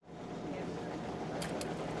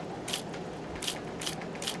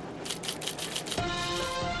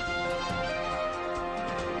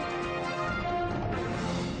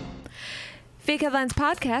Fake Headlines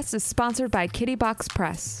Podcast is sponsored by Kitty Box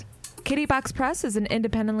Press. Kitty Box Press is an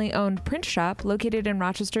independently owned print shop located in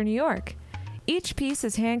Rochester, New York. Each piece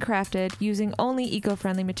is handcrafted using only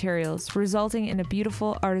eco-friendly materials, resulting in a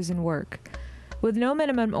beautiful artisan work. With no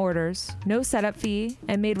minimum orders, no setup fee,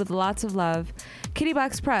 and made with lots of love, Kitty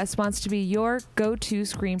Box Press wants to be your go-to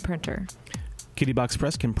screen printer. Kitty Box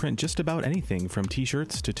Press can print just about anything from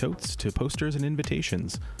t-shirts to totes to posters and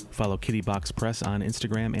invitations. Follow Kitty Box Press on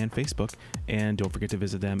Instagram and Facebook, and don't forget to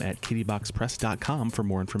visit them at kittyboxpress.com for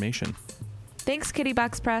more information. Thanks, Kitty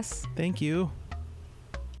Box Press. Thank you.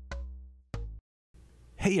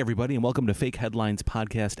 Hey, everybody, and welcome to Fake Headlines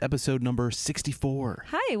Podcast, episode number 64.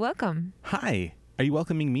 Hi, welcome. Hi. Are you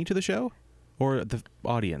welcoming me to the show or the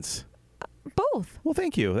audience? Both. Well,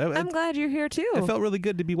 thank you. I'm glad you're here, too. It felt really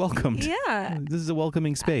good to be welcomed. Yeah. This is a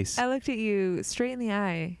welcoming space. I looked at you straight in the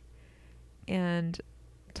eye and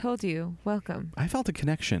told you, welcome. I felt a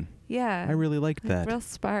connection. Yeah. I really liked that. Real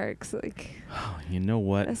sparks. Like, you know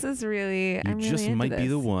what? this is really, You I'm really just into might be this.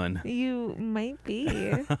 the one. You might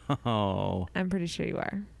be. Oh, I'm pretty sure you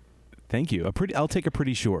are. thank you. I'll take a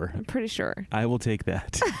pretty sure. I'm pretty sure. I will take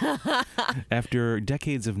that. After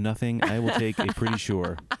decades of nothing, I will take a pretty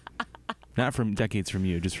sure. Not from decades from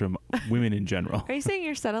you, just from women in general. Are you saying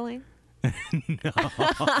you're settling? No.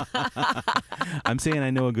 I'm saying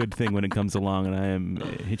I know a good thing when it comes along, and I am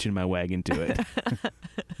hitching my wagon to it.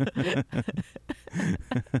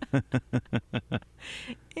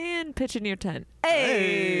 And pitching your tent.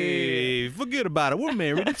 Hey, forget about it. We're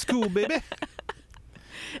married. It's cool, baby.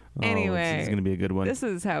 Anyway, this is going to be a good one. This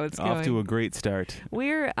is how it's going. Off to a great start.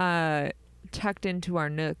 We're tucked into our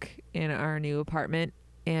nook in our new apartment,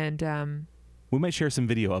 and we might share some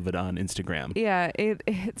video of it on Instagram. yeah,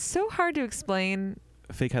 it's so hard to explain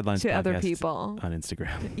Fake Headlines to Podcast other people on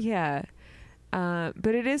Instagram. Yeah,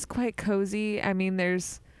 but it is quite cozy. I mean,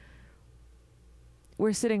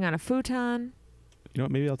 we're sitting on a futon. You know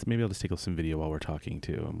what? Maybe I'll just take some video while we're talking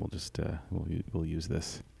too, and we'll just we'll use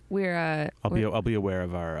this. I'll be aware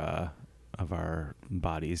of our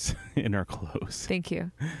bodies in our clothes. Thank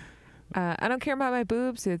you. I don't care about my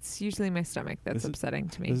boobs. It's usually my stomach that's upsetting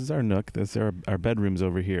to me. This is our nook. This is our bedrooms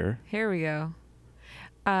over here. Here we go.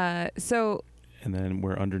 So. And then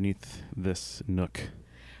we're underneath this nook,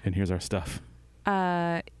 and here's our stuff.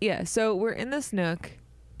 Yeah. So we're in this nook,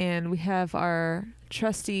 and we have our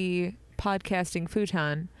trusty podcasting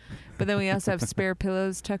futon, but then we also have spare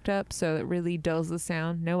pillows tucked up, so it really dulls the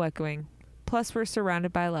sound. No echoing. Plus, we're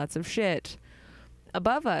surrounded by lots of shit.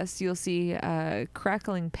 Above us, you'll see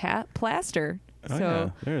crackling plaster. Oh, so yeah.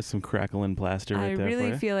 There's some crackling plaster right there. I really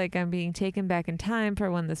for you. feel like I'm being taken back in time for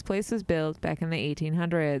when this place was built back in the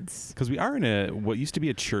 1800s. Because we are in what used to be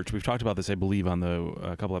a church. We've talked about this, I believe, on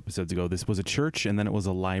a couple episodes ago. This was a church, and then it was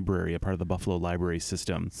a library, a part of the Buffalo Library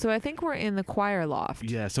System. So I think we're in the choir loft.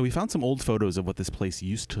 Yeah, so we found some old photos of what this place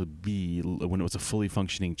used to be when it was a fully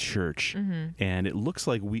functioning church. Mm-hmm. And it looks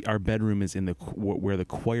like our bedroom is in where the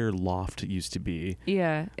choir loft used to be.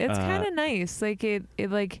 Yeah, it's kind of nice. Like it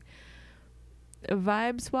like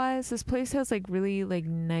vibes wise, this place has like really like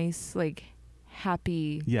nice, like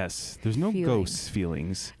happy. Yes, there's no ghost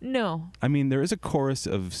feelings. No. I mean, there is a chorus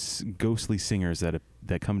of ghostly singers that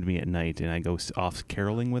come to me at night, and I go off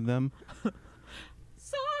caroling with them.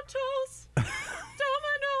 Santos,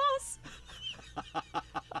 Dominos.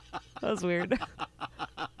 That was weird.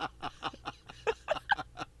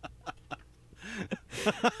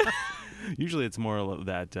 Usually it's more of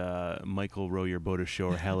that Michael Row Your Boat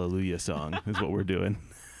Ashore Hallelujah song is what we're doing.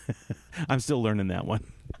 I'm still learning that one.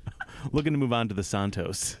 Looking to move on to the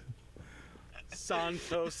Santos.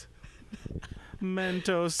 Santos.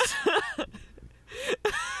 Mentos.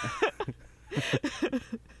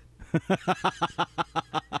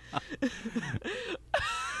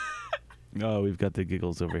 Oh, we've got the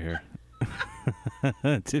giggles over here.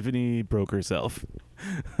 Tiffany broke herself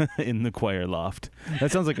in the choir loft.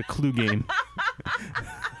 That sounds like a Clue game.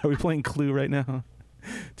 Are we playing Clue right now?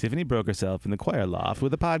 Tiffany broke herself in the choir loft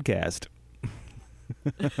with a podcast.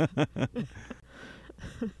 Mentos,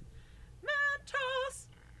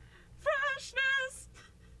 freshness,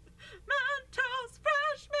 Mentos,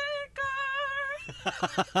 fresh maker.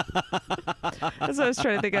 That's what I was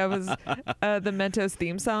trying to think of, was the Mentos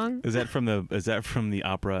theme song. Is that from the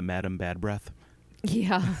opera Madame Bad Breath?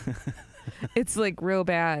 Yeah. It's like real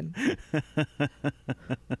bad.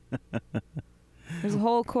 There's a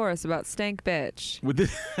whole chorus about stank bitch.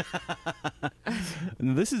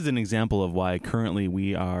 This is an example of why currently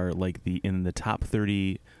we are like in the top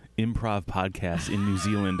 30 improv podcasts in New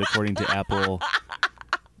Zealand, according to Apple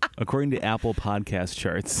According to Apple Podcast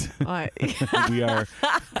charts, Uh, we are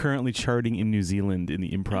currently charting in New Zealand in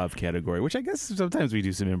the improv category, which I guess sometimes we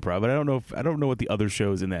do some improv, but I don't know what the other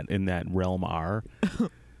shows in that realm are.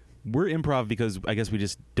 We're improv because I guess we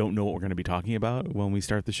just don't know what we're going to be talking about when we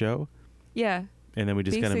start the show, yeah. and then we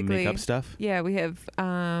just kind of make Basically, up stuff. Yeah, we have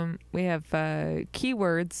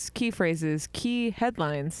keywords, key phrases, key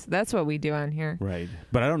headlines. That's what we do on here. Right.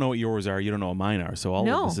 But I don't know what yours are. You don't know what mine are. So all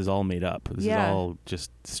No. of this is all made up. This Yeah. is all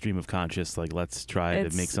just stream of conscious. Like, let's try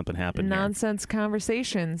It's to make something happen Nonsense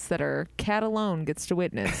conversations that our cat alone gets to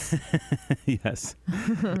witness. here. Yes.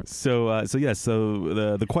 So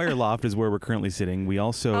the choir loft is where we're currently sitting. We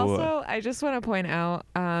also I just want to point out,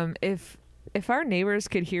 if our neighbors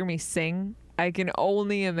could hear me sing, I can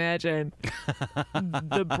only imagine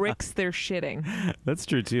the bricks they're shitting. that's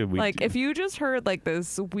true too. If you just heard like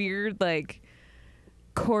this weird like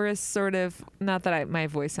chorus sort of, not that my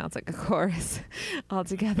voice sounds like a chorus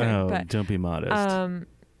altogether, but don't be modest.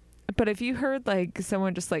 but if you heard like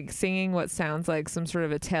someone just like singing what sounds like some sort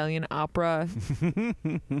of Italian opera,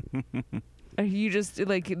 you just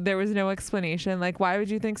like, there was no explanation. Like, why would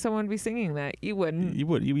you think someone would be singing that? You wouldn't. You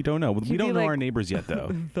would. We don't know. We don't know like, our neighbors yet,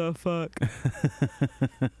 though. The fuck.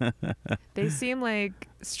 They seem like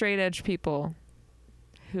straight edge people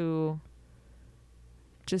who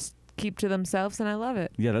just keep to themselves, and I love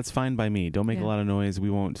it. Yeah, that's fine by me. Don't make a Yeah. lot of noise. We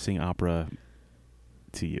won't sing opera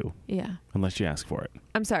to you Yeah. unless you ask for it.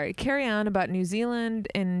 I'm sorry. Carry on about New Zealand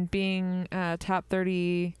and being top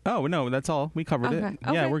 30. Oh no, that's all. We covered it. Okay. Yeah,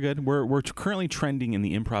 Okay. we're good. We're currently trending in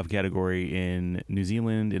the improv category in New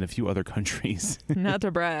Zealand and a few other countries. Not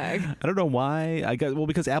to brag. I don't know why.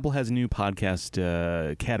 Because Apple has new podcast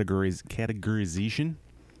categorization.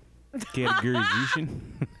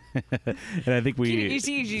 And I think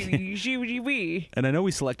and I know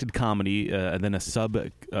we selected comedy, and then a sub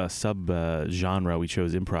genre we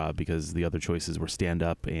chose improv because the other choices were stand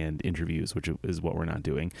up and interviews, which is what we're not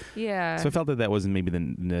doing. Yeah. So I felt that was maybe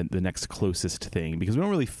the next closest thing because we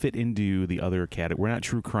don't really fit into the other category. We're not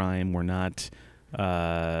true crime. We're not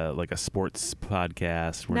like a sports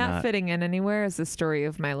podcast. We're not fitting in anywhere is the story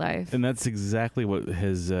of my life. and that's exactly what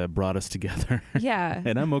has brought us together. Yeah.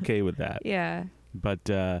 And I'm okay with that. Yeah. But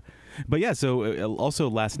yeah. So also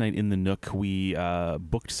last night in the Nook, we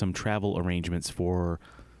booked some travel arrangements for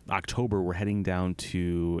October. We're heading down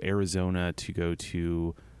to Arizona to go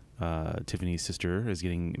to Tiffany's sister is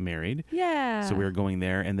getting married. Yeah. So we're going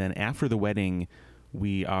there, and then after the wedding,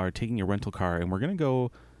 we are taking a rental car, and we're going to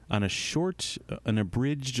go on an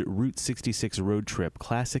abridged Route 66 road trip.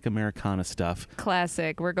 Classic Americana stuff.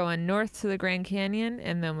 Classic. We're going north to the Grand Canyon,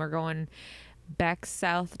 and then we're going back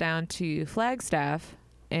south down to Flagstaff,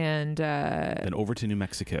 and Then over to New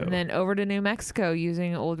Mexico. and then over to New Mexico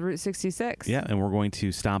using old Route 66. Yeah, and we're going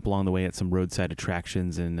to stop along the way at some roadside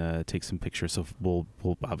attractions and take some pictures. So we'll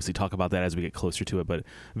obviously talk about that as we get closer to it. But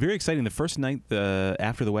very exciting. The first night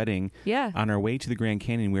after the wedding, Yeah. on our way to the Grand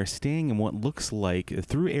Canyon, we are staying in what looks like,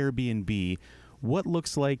 through Airbnb, what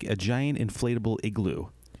looks like a giant inflatable igloo.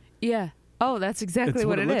 Yeah. Oh, that's exactly It's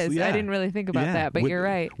what what it it looks- is. yeah. I didn't really think about Yeah, that, but with- you're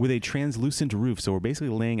right. With a translucent roof, so we're basically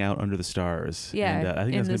laying out under the stars. Yeah, and I think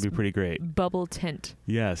in that's going this to be pretty great. Bubble tent.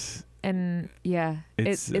 Yes. And yeah,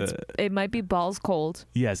 it might be balls cold.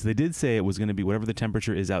 Yes, they did say it was going to be whatever the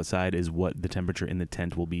temperature is outside is what the temperature in the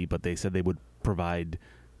tent will be, but they said they would provide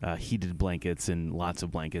heated blankets and lots of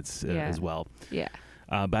blankets Yeah. as well. Yeah.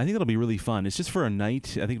 But I think it'll be really fun. It's just for a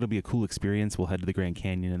night. I think it'll be a cool experience. We'll head to the Grand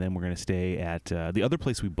Canyon, and then we're going to stay at the other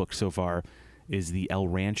place we booked so far is the El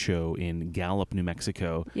Rancho in Gallup, New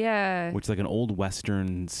Mexico, Yeah. which is like an old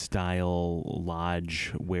Western style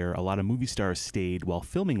lodge where a lot of movie stars stayed while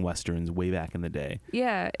filming Westerns way back in the day.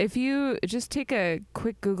 Yeah, if you just take a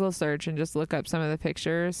quick Google search and just look up some of the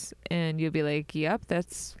pictures, and you'll be like, "Yep,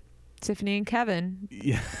 that's Tiffany and Kevin."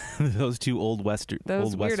 Yeah, those two old West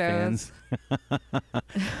weirdos. fans.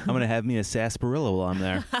 I'm gonna have me a sarsaparilla while I'm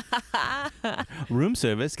there. Room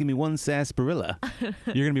service, give me one sarsaparilla.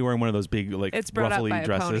 You're gonna be wearing one of those big, like, It's brought up ruffly by a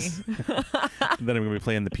dresses. Then I'm gonna be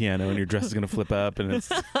playing the piano, and your dress is gonna flip up, and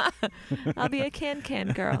it's I'll be a can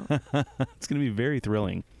girl. it's gonna be very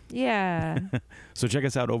thrilling. Yeah. So check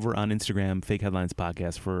us out over on Instagram, Fake Headlines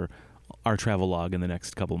Podcast, for our travel log in the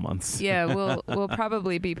next couple months. Yeah, we'll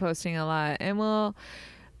probably be posting a lot, and we'll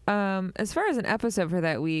as far as an episode for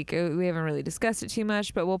that week, we haven't really discussed it too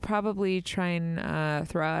much, but we'll probably try and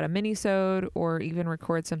throw out a mini-sode or even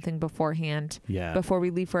record something beforehand before we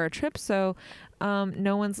leave for our trip, so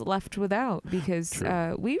no one's left without, because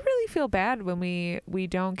we really feel bad when we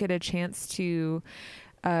don't get a chance to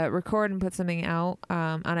record and put something out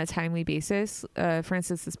on a timely basis. For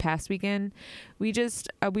instance, this past weekend, we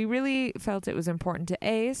really felt it was important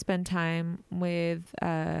to spend time with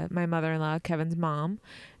my mother-in-law, Kevin's mom,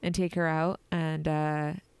 and take her out.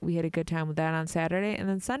 And we had a good time with that on Saturday. And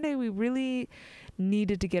then Sunday, we really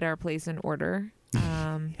needed to get our place in order.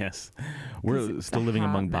 Yes, we're still living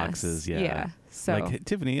among boxes. Yeah. So like,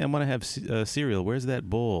 Tiffany, I want to have cereal. Where's that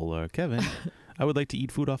bowl? Or Kevin, I would like to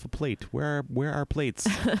eat food off a plate. Where are plates?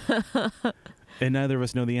 And neither of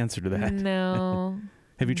us know the answer to that. No.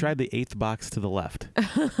 Have you tried the 8th box to the left?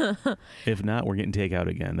 If not, we're getting takeout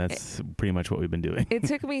again. That's pretty much what we've been doing. It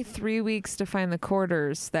took me 3 weeks to find the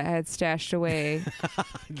quarters that I had stashed away.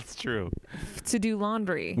 It's true. To do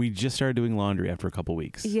laundry. We just started doing laundry after a couple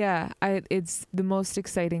weeks. Yeah, it's the most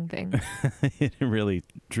exciting thing. It really,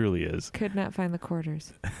 truly is. Could not find the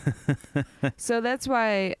quarters. So that's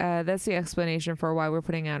why, that's the explanation for why we're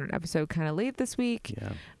putting out an episode kind of late this week.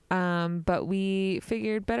 Yeah. But we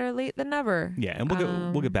figured better late than never. Yeah, and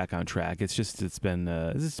we'll get back on track. It's been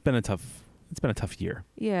a tough year.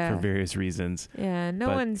 Yeah. For various reasons. Yeah,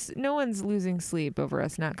 no one's losing sleep over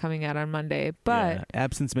us not coming out on Monday, but yeah,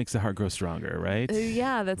 absence makes the heart grow stronger, right?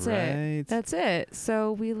 Yeah, that's it. That's it.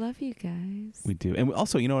 So we love you guys. We do. And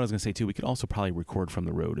also, you know what I was going to say too, we could also probably record from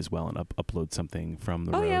the road as well and upload something from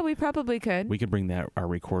the road. Oh yeah, we probably could. We could bring our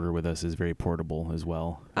recorder with us. Is very portable as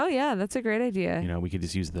well. Oh yeah, that's a great idea. You know, we could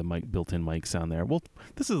just use the built-in mics on there. Well,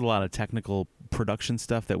 this is a lot of technical production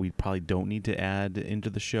stuff that we probably don't need to add into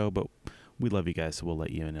the show, but we love you guys, so we'll let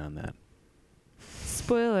you in on that.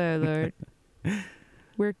 Spoiler alert.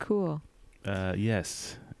 We're cool.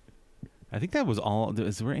 Yes. I think that was all.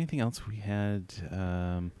 Is there anything else we had?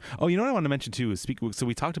 Oh, you know what I wanted to mention too is so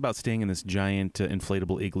we talked about staying in this giant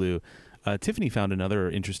inflatable igloo. Tiffany found another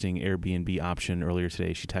interesting Airbnb option earlier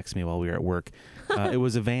today. She texted me while we were at work. It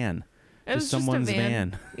was a van. It was someone's just a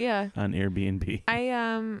van. Yeah. On Airbnb.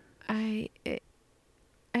 I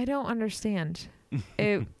don't understand.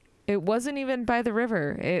 It wasn't even by the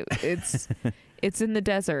river. It's in the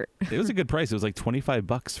desert. It was a good price. It was like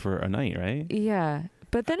 $25 for a night, right? Yeah.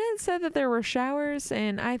 But then it said that there were showers,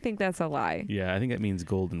 and I think that's a lie. Yeah, I think that means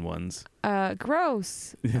golden ones.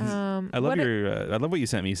 Gross. I love what you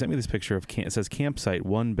sent me. You sent me this picture of it says campsite,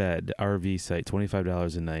 1 bed, RV site,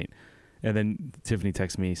 $25 a night. And then Tiffany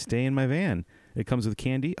texts me, stay in my van. It comes with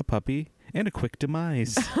candy, a puppy, and a quick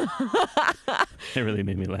demise. It really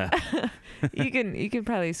made me laugh. You can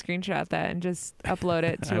probably screenshot that and just upload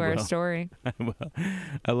it to our story. I will.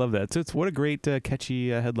 I love that. So what a great catchy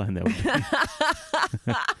headline that would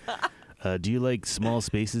be. Do you like small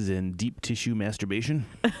spaces and deep tissue masturbation?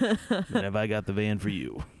 Then have I got the van for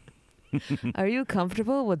you. Are you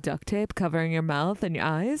comfortable with duct tape covering your mouth and your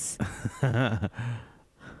eyes?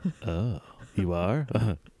 Oh, you are?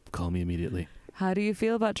 Call me immediately. How do you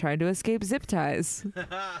feel about trying to escape zip ties?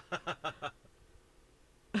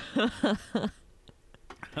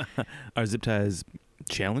 Are zip ties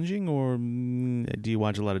challenging, or do you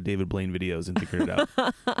watch a lot of David Blaine videos and figure it out?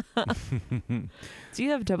 Do you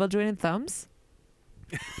have double jointed thumbs?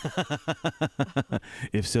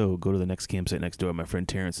 If so, go to the next campsite next door. My friend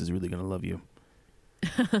Terrence is really going to love you.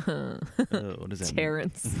 What does that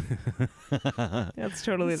Terrence. That's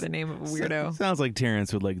totally the name of a weirdo. Sounds like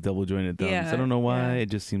Terrence would like double jointed thumbs. Yeah, I don't know why. It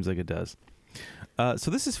just seems like it does. So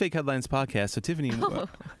this is Fake Headlines Podcast. So Tiffany,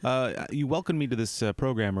 you welcomed me to this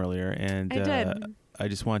program earlier, and I did. I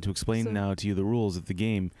just wanted to explain now to you the rules of the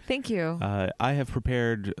game. Thank you. I have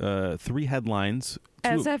prepared 3 headlines.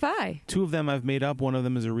 As have I. 2 of them I've made up. One of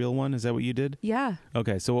them is a real one. Is that what you did? Yeah.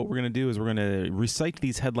 Okay, so what we're going to do is we're going to recite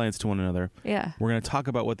these headlines to one another. Yeah. We're going to talk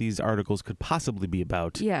about what these articles could possibly be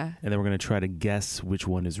about. Yeah. And then we're going to try to guess which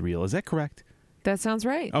one is real. Is that correct? That sounds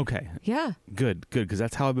right. Okay. Yeah. Good, because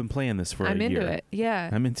that's how I've been playing this for a year. I'm into it. Yeah.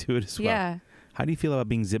 I'm into it as well. Yeah. How do you feel about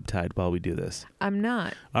being zip-tied while we do this? I'm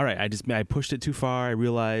not. All right, I pushed it too far. I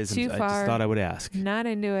realized. I just thought I would ask. Not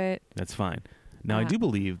into it. That's fine. Now, I do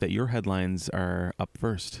believe that your headlines are up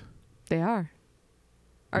first. They are.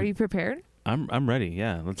 Are you prepared? I'm ready.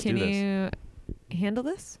 Yeah, let's do this. Can you handle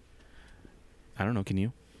this? I don't know. Can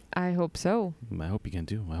you? I hope so. I hope you can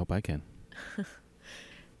too. I hope I can.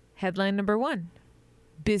 Headline number 1.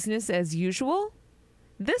 Business as usual?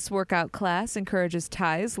 This workout class encourages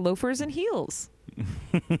ties, loafers, and heels.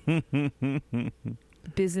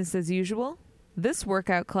 Business as usual? This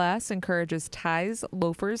workout class encourages ties,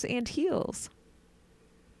 loafers, and heels.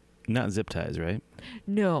 Not zip ties, right?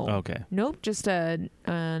 No. Okay. Nope, just a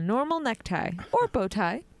normal necktie or bow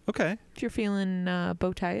tie. Okay. If you're feeling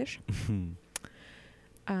bow tie-ish.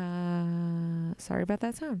 Sorry about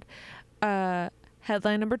that sound.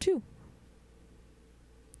 Headline number 2.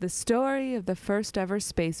 The story of the first ever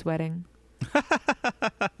space wedding.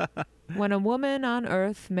 When a woman on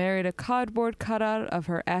Earth married a cardboard cutout of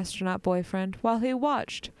her astronaut boyfriend while he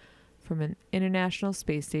watched from an international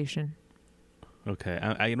space station. Okay,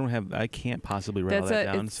 I can't possibly write all that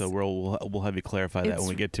down, so we'll have you clarify that when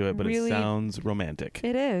we get to it. But it sounds romantic.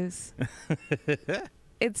 It is.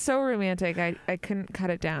 It's so romantic. I couldn't cut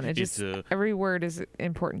it down. Every word is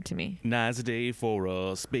important to me. Nice day for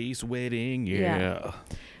a space wedding. Yeah.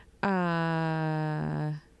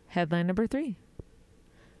 Headline number 3.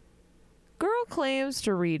 Girl claims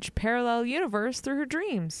to reach parallel universe through her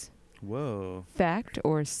dreams. Whoa. Fact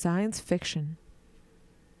or science fiction?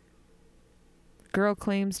 Girl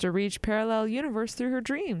claims to reach parallel universe through her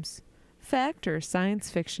dreams. Fact or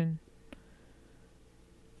science fiction?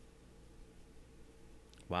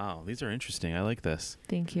 Wow, these are interesting. I like this.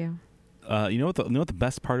 Thank you. You know what the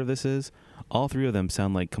best part of this is? All 3 of them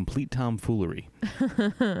sound like complete tomfoolery.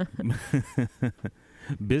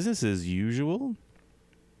 Business as usual.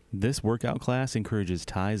 This workout class encourages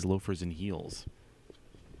ties, loafers, and heels.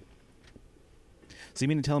 So you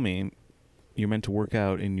mean to tell me you're meant to work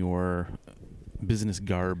out in your business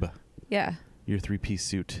garb? Yeah. Your 3-piece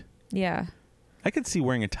suit? Yeah. I could see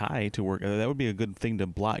wearing a tie to work. That would be a good thing to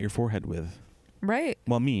blot your forehead with. Right.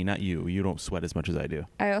 Well, me, not you. You don't sweat as much as I do.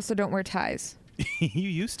 I also don't wear ties. You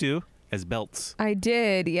used to. As belts. I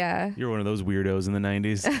did, yeah. You're one of those weirdos in the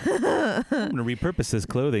 90s. I'm going to repurpose this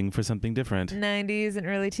clothing for something different. 90s and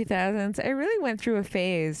early 2000s. I really went through a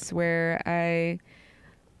phase where I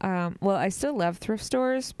still love thrift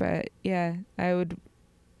stores, but yeah, I would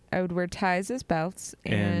wear ties as belts.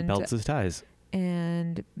 And belts as ties.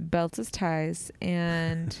 And belts as ties.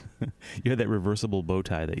 And you had that reversible bow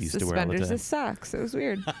tie that you used to wear all the time. Suspenders as socks. It was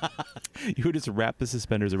weird. You would just wrap the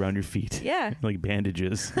suspenders around your feet. Yeah. Like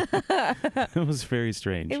bandages. It was very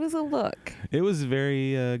strange. It was a look. It was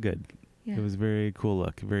very good. Yeah. It was very cool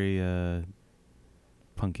look. Very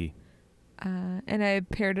punky. And I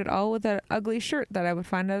paired it all with that ugly shirt that I would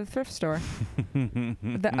find at a thrift store.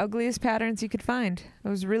 The ugliest patterns you could find. I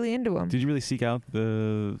was really into them. Did you really seek out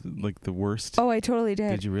the worst? Oh, I totally did.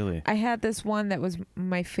 Did you really? I had this one that was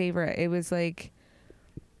my favorite. It was like,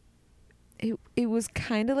 it was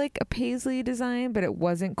kind of like a paisley design, but it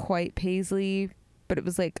wasn't quite paisley, but it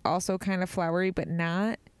was like also kind of flowery, but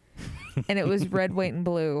not. And it was red, white, and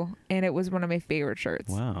blue. And it was one of my favorite shirts.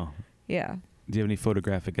 Wow. Yeah. Do you have any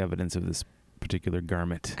photographic evidence of this particular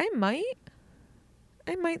garment? I might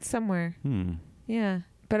somewhere. Yeah.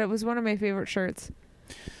 But it was one of my favorite shirts.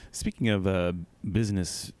 Speaking of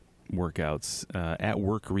business workouts, at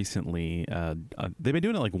work recently, they've been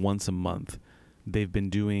doing it like once a month. They've been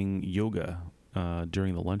doing yoga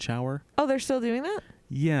during the lunch hour. Oh, they're still doing that?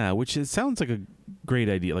 Yeah, which sounds like a great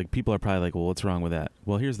idea. Like, people are probably like, well, what's wrong with that?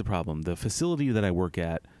 Well, here's the problem. The facility that I work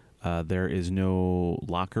at, there is no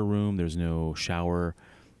locker room. There's no shower.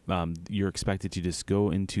 You're expected to just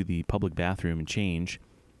go into the public bathroom and change,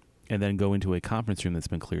 and then go into a conference room that's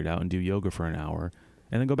been cleared out and do yoga for an hour,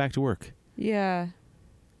 and then go back to work. Yeah.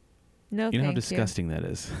 No, you know how disgusting that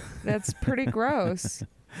is? That's pretty gross.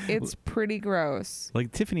 It's pretty gross.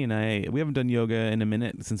 Like Tiffany and I, we haven't done yoga in a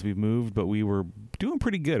minute since we've moved, but we were doing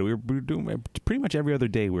pretty good. We were doing pretty much every other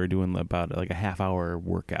day. We were doing about like a half-hour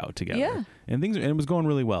workout together. Yeah. And it was going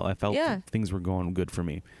really well. I felt things were going good for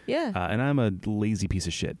me. Yeah. And I'm a lazy piece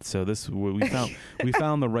of shit, so we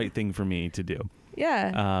found the right thing for me to do.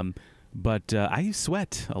 Yeah. But I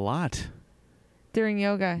sweat a lot. During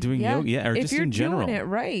yoga. Yoga, yeah, or just in general. If you're doing it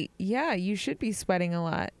right, yeah, you should be sweating a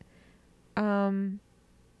lot.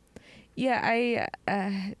 Yeah,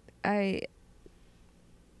 I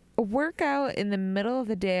work out in the middle of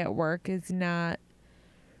the day at work is not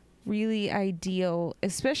really ideal,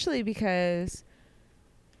 especially because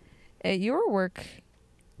at your work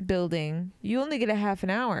building, you only get a half an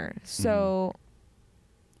hour. So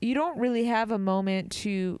you don't really have a moment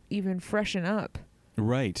to even freshen up.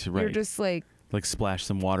 Right. You're just like splash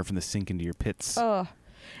some water from the sink into your pits. Oh.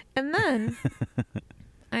 And then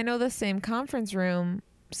I know the same conference room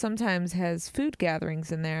sometimes has food gatherings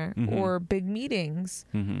in there or big meetings.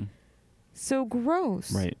 So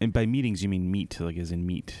gross. Right. And by meetings, you mean meat, like as in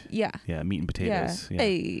meat. Yeah. Yeah, meat and potatoes.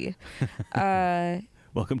 Yeah. Hey.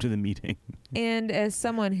 Welcome to the meeting. And as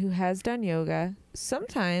someone who has done yoga,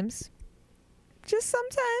 sometimes, just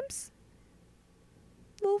sometimes,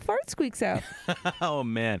 little fart squeaks out. Oh,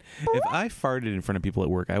 man. If I farted in front of people at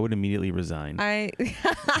work, I would immediately resign. I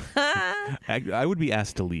would be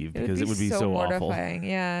asked to leave because it would be so mortifying.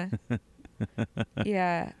 Awful.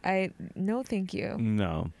 Yeah. Yeah. No, thank you.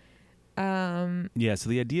 No. Yeah, so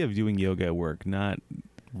the idea of doing yoga at work, not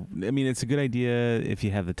I mean, it's a good idea if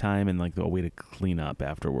you have the time and like a way to clean up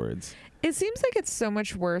afterwards. It seems like it's so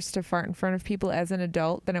much worse to fart in front of people as an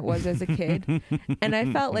adult than it was as a kid. And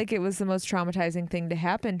I felt like it was the most traumatizing thing to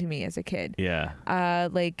happen to me as a kid. Yeah.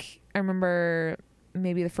 Like I remember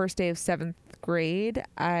maybe the first day of 7th grade,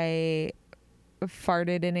 I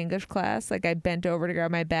farted in English class. Like I bent over to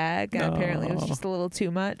grab my bag and apparently it was just a little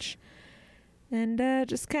too much. And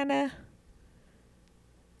just kind of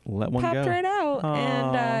let one popped go. right out. Aww.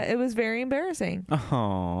 And it was very embarrassing.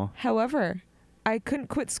 Oh. However, I couldn't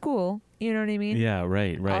quit school. You know what I mean? Yeah,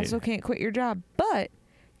 right. Also can't quit your job. But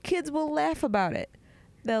kids will laugh about it.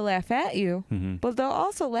 They'll laugh at you, but they'll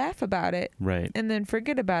also laugh about it. Right. And then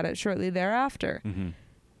forget about it shortly thereafter. Mm-hmm.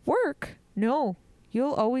 Work? No.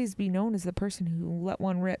 You'll always be known as the person who let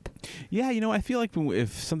one rip. Yeah, I feel like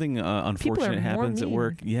if something unfortunate happens at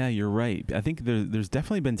work, yeah, you're right. I think there's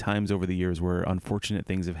definitely been times over the years where unfortunate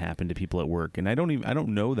things have happened to people at work, and I don't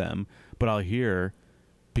know them, but I'll hear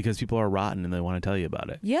because people are rotten and they want to tell you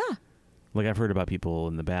about it. Yeah. Like I've heard about people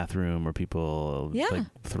in the bathroom or people like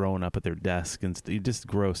throwing up at their desk and just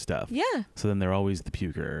gross stuff. Yeah. So then they're always the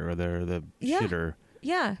puker or they're the shitter.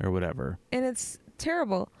 Yeah. Or whatever. And it's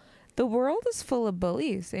terrible. The world is full of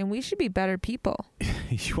bullies and we should be better people.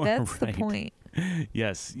 You are That's right. the point.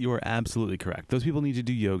 Yes, you are absolutely correct. Those people need to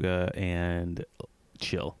do yoga and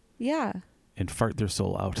chill. Yeah. And fart their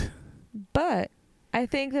soul out. But I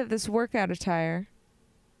think that this workout attire,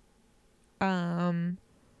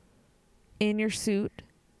 in your suit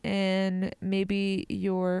and maybe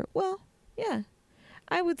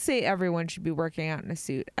I would say everyone should be working out in a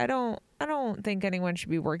suit. I don't think anyone should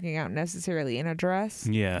be working out necessarily in a dress.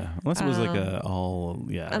 Yeah, unless it was like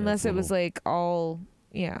unless it was like all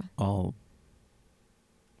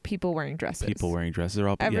people wearing dresses. People wearing dresses are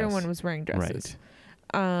all everyone was wearing dresses.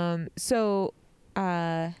 Right. So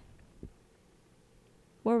where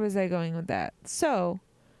was I going with that? So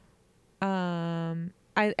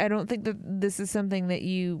I don't think that this is something that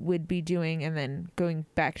you would be doing and then going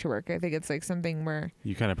back to work. I think it's like something where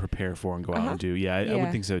you kind of prepare for and go out and do. Yeah, I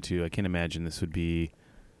would think so too. I can't imagine this would be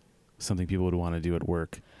something people would want to do at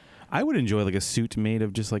work. I would enjoy like a suit made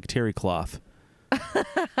of just like terry cloth.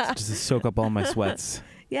 Just to soak up all my sweats.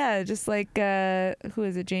 Yeah, just like who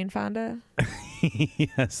is it, Jane Fonda?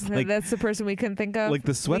 Yes, like, that's the person we couldn't think of. Like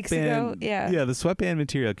the sweatband. Yeah, the sweatband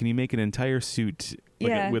material. Can you make an entire suit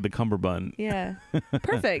with a cummerbund? Yeah,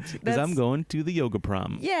 perfect. Because I'm going to the yoga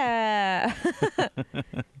prom. Yeah,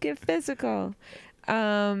 get physical.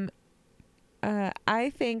 I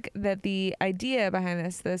think that the idea behind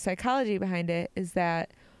this, the psychology behind it, is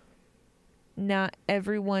that not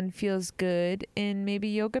everyone feels good in maybe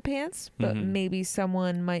yoga pants, but maybe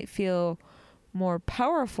someone might feel more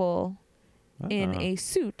powerful in a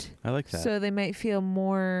suit. I like that. So they might feel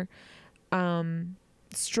more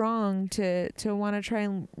strong to want to try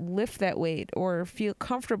and lift that weight, or feel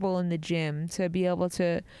comfortable in the gym to be able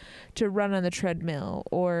to run on the treadmill,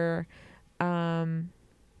 or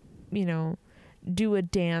do a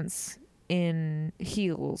dance in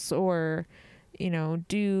heels, or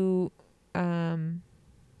do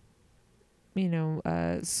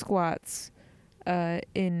squats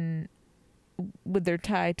with their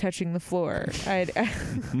tie touching the floor. Is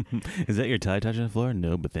that your tie touching the floor?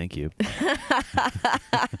 No, but thank you.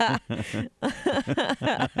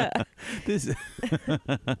 This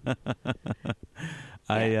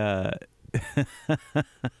I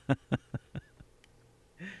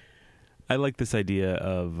like this idea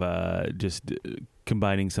of just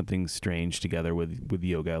combining something strange together with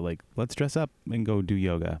yoga. Like, let's dress up and go do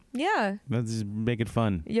yoga. Yeah. Let's just make it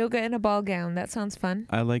fun. Yoga in a ball gown. That sounds fun.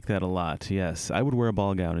 I like that a lot. Yes. I would wear a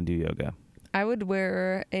ball gown and do yoga. I would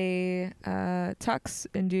wear a tux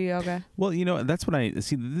and do yoga. Well, that's what I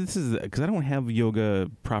see. This is because I don't have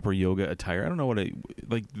proper yoga attire. I don't know what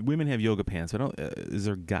like women have yoga pants. But is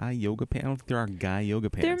there guy yoga pants? I don't think there are guy yoga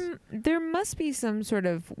pants. There must be some sort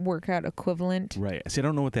of workout equivalent. Right. See, I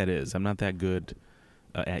don't know what that is. I'm not that good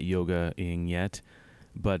at yoga-ing yet.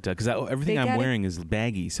 But because everything I'm wearing is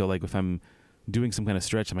baggy. So like if I'm doing some kind of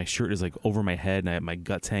stretch and my shirt is like over my head and I have my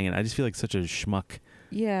guts hanging, I just feel like such a schmuck.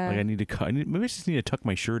 Yeah. Like maybe I just need to tuck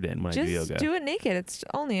my shirt in when I do yoga. Just do it naked. It's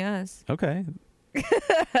only us. Okay.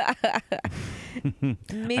 I'm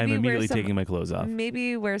immediately taking my clothes off.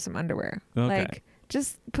 Maybe wear some underwear. Okay. Like,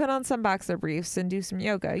 just put on some boxer briefs and do some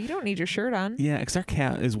yoga. You don't need your shirt on. Yeah, because our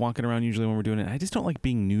cat is walking around usually when we're doing it. I just don't like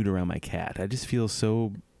being nude around my cat. I just feel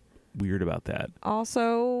so weird about that.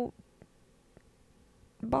 Also,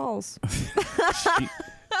 balls.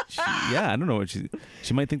 I don't know what she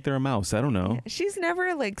might think they're a mouse. I don't know. She's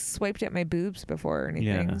never like swiped at my boobs before or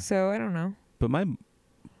anything, so I don't know. But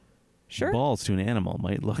Sure. balls to an animal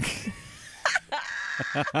might look.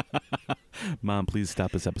 Mom, please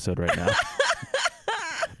stop this episode right now.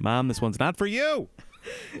 Mom, this one's not for you.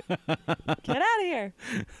 Get out of here.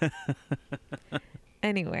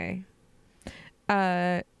 Anyway.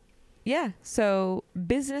 Yeah, so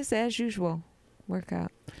business as usual.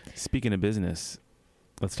 Workout. Speaking of business,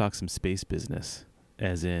 let's talk some space business.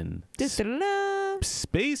 As in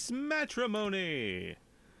space matrimony.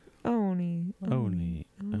 Oni.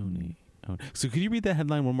 So could you read that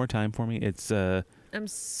headline one more time for me? It's I'm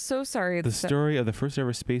so sorry. the story of the first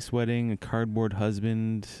ever space wedding, a cardboard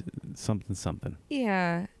husband, something.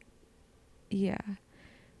 Yeah. The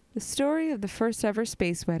story of the first ever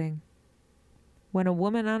space wedding. When a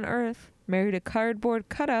woman on Earth married a cardboard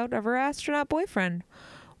cutout of her astronaut boyfriend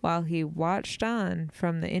while he watched on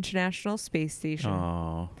from the International Space Station.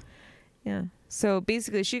 Oh. Yeah. So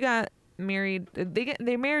basically she got married.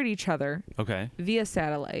 They married each other. Okay. Via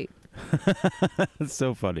satellite. That's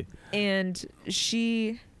so funny. And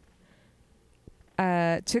she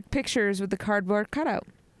took pictures with the cardboard cutout.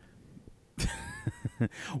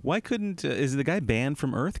 Why couldn't is the guy banned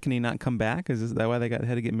from Earth? Can he not come back? Is that why they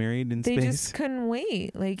had to get married in They space? just couldn't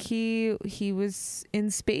wait. Like he was in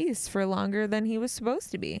space for longer than he was supposed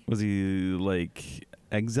to be. Was he like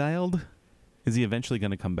exiled? Is he eventually going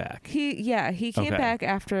to come back? He came Okay. back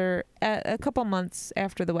after a couple months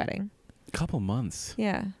after the wedding. Couple months.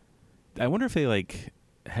 Yeah. I wonder if they like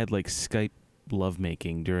had like Skype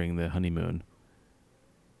lovemaking during the honeymoon.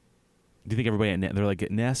 Do you think everybody they're like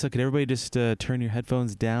at NASA? Could everybody just turn your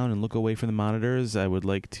headphones down and look away from the monitors? I would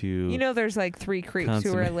like to. You know, there's like 3 creeps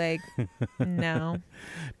who are like, no.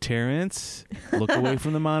 Terrence, look away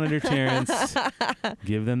from the monitor, Terrence.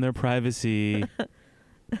 Give them their privacy.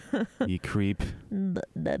 You creep.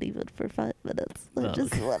 Not even for 5 minutes. I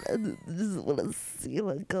just want to see how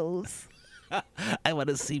it goes. I want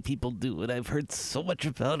to see people do it. I've heard so much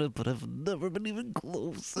about it, but I've never been even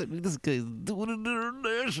close. I mean, this guy's doing it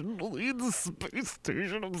internationally in the space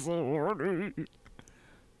station. I'm so horny.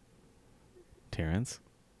 Terrence.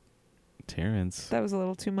 That was a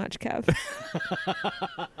little too much, Kev.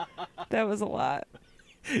 That was a lot.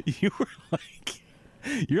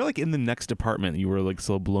 You're like in the next apartment. You were like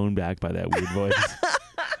so blown back by that weird voice.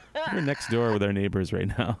 We're next door with our neighbors right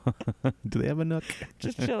now. Do they have a nook?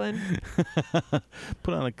 Just chilling.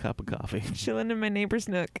 Put on a cup of coffee. Chilling in my neighbor's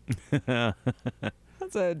nook.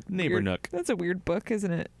 That's a Neighbor weird, nook. That's a weird book,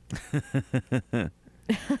 isn't it?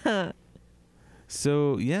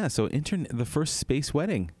 So the first space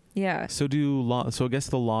wedding. Yeah. So I guess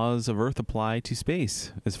the laws of Earth apply to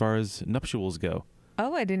space as far as nuptials go.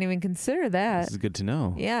 Oh, I didn't even consider that. This is good to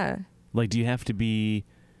know. Yeah. Like, do you have to be,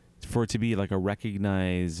 for it to be like a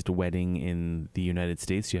recognized wedding in the United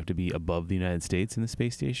States, you have to be above the United States in the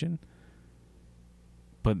space station?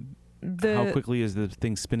 But how quickly is the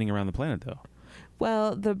thing spinning around the planet, though?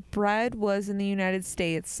 Well, the bride was in the United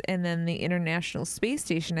States, and then the International Space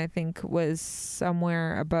Station, I think, was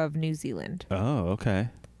somewhere above New Zealand. Oh, okay.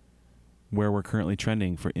 Where we're currently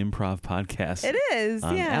trending for improv podcasts. It is,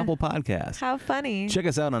 on yeah. Apple Podcasts. How funny. Check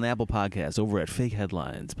us out on Apple Podcasts over at Fake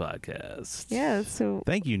Headlines Podcast. Yeah, so...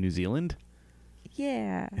 Thank you, New Zealand.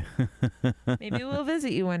 Yeah. Maybe we'll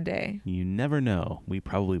visit you one day. You never know. We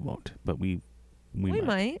probably won't, but we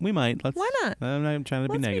might. We might. Why not? I'm not trying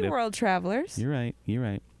to be negative. Let's be world travelers. You're right.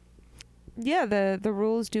 Yeah, the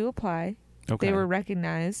rules do apply. Okay. They were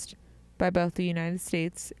recognized by both the United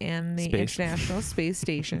States and the International Space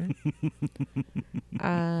Station.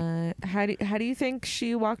 How do you think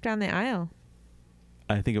she walked down the aisle?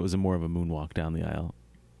 I think it was more of a moonwalk down the aisle.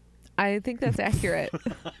 I think that's accurate.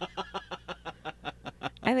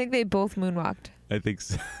 I think they both moonwalked. I think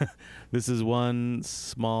so. This is one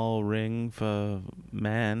small ring for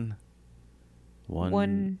man.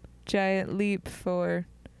 One giant leap for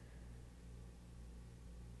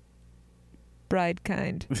bride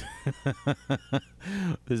kind.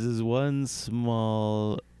 This is one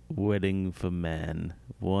small wedding for man.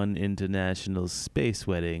 One international space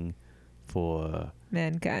wedding for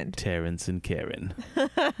mankind. Terrence and Karen.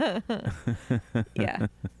 Yeah.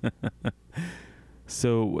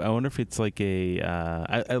 So I wonder if it's like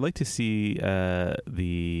I'd like to see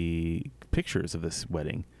the pictures of this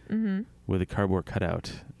wedding with a cardboard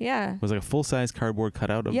cutout. Yeah. It was like a full-size cardboard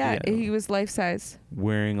cutout of he was life-size.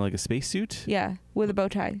 wearing like a spacesuit. Yeah, with a bow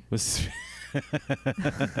tie. Was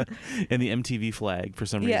and the MTV flag for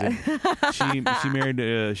some Yeah. reason.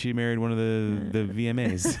 She married one of the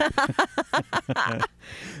VMAs.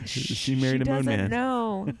 She married a moon man.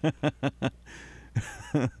 No.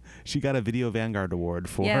 She got a Video Vanguard Award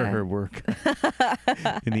for Yeah. her work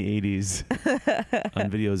in the 80s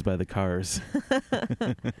on videos by the Cars.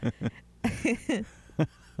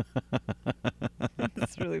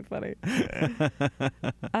 That's really funny.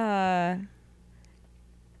 I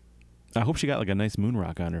hope she got like a nice moon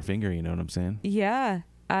rock on her finger, you know what I'm saying? Yeah,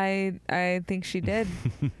 I think she did.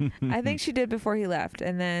 I think she did before he left,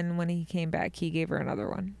 and then when he came back, he gave her another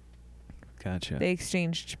one. Gotcha. They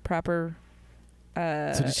exchanged proper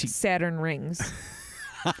did she- Saturn rings.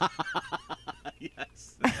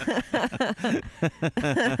 Yes.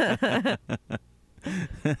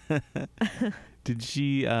 Did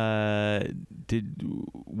she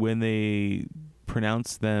when they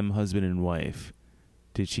pronounced them husband and wife,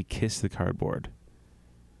 did she kiss the cardboard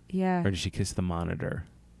Yeah. or did she kiss the monitor?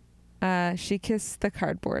 She kissed the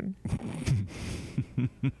cardboard.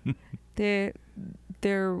 It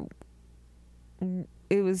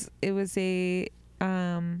was a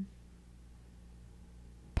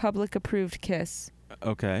public approved kiss.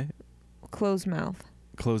 Okay. Closed mouth.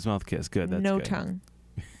 Closed mouth kiss. Good. That's no good. tongue.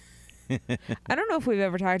 I don't know if we've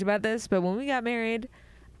ever talked about this, but when we got married,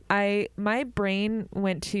 my brain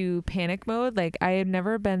went to panic mode. Like, I had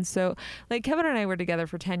never been so, like, Kevin and I were together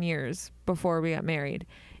for 10 years before we got married,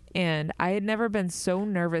 and I had never been so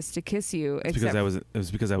nervous to kiss you. It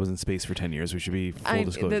was because I was in space for 10 years. We should be full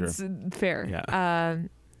disclosure. That's fair. Yeah.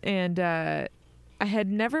 And I had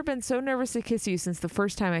never been so nervous to kiss you since the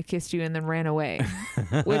first time I kissed you and then ran away.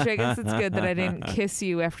 Which I guess it's good that I didn't kiss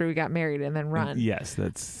you after we got married and then run. Yes,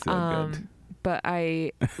 that's good. But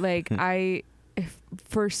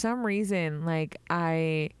for some reason, like,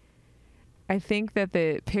 I think that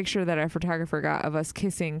the picture that our photographer got of us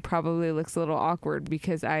kissing probably looks a little awkward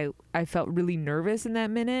because I felt really nervous in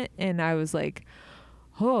that minute, and I was like,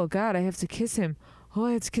 oh God, I have to kiss him. Oh,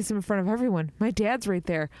 I have to kiss him in front of everyone. My dad's right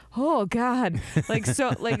there. Oh God. Like,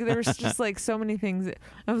 so, like, there was just like so many things.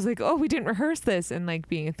 I was like, oh, we didn't rehearse this. And like,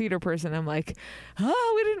 being a theater person, I'm like,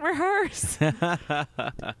 oh, we didn't rehearse.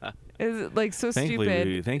 It's like so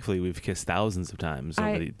stupid. Thankfully, we've kissed thousands of times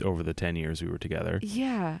over the 10 years we were together.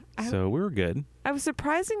 Yeah. So we were good. I was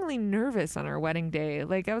surprisingly nervous on our wedding day.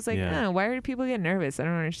 Like, I was like, Yeah. why do people get nervous? I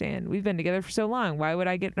don't understand. We've been together for so long. Why would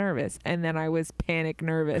I get nervous? And then I was panic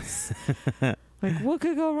nervous. Like, what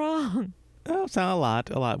could go wrong? Oh, it's not a lot.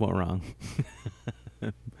 A lot went wrong.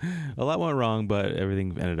 A lot went wrong, but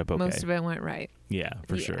everything ended up okay. Most of it went right. Yeah,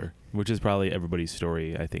 for Yeah. sure. Which is probably everybody's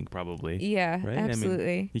story, I think, probably. Yeah, Right? I mean,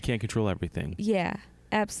 absolutely. you can't control everything. Yeah,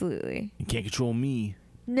 absolutely. You can't control me.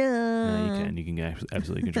 No. No, you can. You can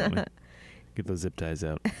absolutely control me. Get those zip ties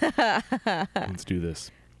out. Let's do this.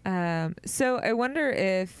 So I wonder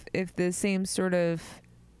if the same sort of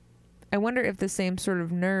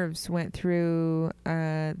nerves went through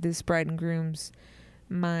this bride and groom's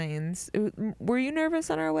minds. Were you nervous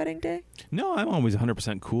on our wedding day? No, I'm always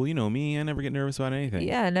 100% cool. You know me. I never get nervous about anything.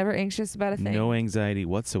 Yeah, never anxious about a thing. No anxiety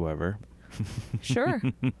whatsoever. Sure.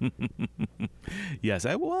 Yes,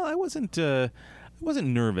 I wasn't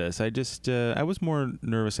nervous. I was more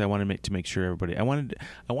nervous. I wanted to make sure everybody. I wanted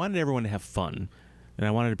everyone to have fun, and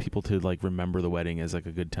I wanted people to like remember the wedding as like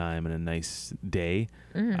a good time and a nice day.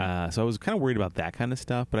 Mm-hmm. So I was kind of worried about that kind of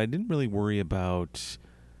stuff, but I didn't really worry about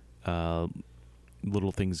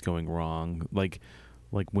little things going wrong. Like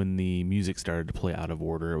when the music started to play out of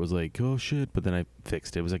order, it was like, oh shit! But then I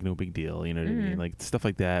fixed it. It was like no big deal. You know what I mean? Like stuff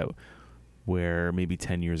like that. Where maybe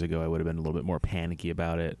 10 years ago I would have been a little bit more panicky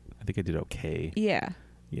about it. I think I did okay. Yeah.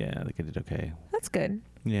 Yeah, I think I did okay. That's good.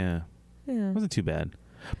 Yeah. Yeah. It wasn't too bad.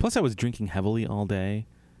 Plus, I was drinking heavily all day.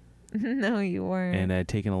 No, you weren't. And I had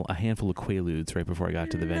taken a handful of Quaaludes right before I got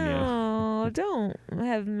to the venue. No, don't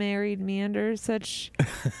have married me under such...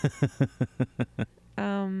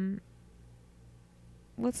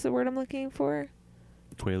 what's the word I'm looking for?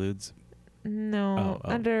 Quaaludes? No, Oh.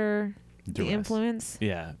 under Duress. the influence.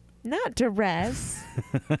 Yeah. Not duress.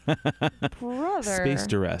 Brother. Space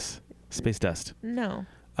duress. Space dust. No.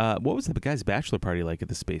 What was the guy's bachelor party like at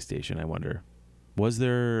the space station, I wonder? Was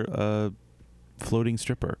there a floating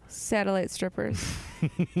stripper? Satellite strippers.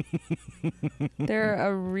 They're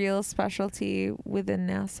a real specialty within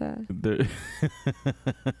NASA.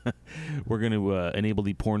 We're going to enable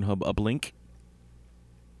the Pornhub uplink.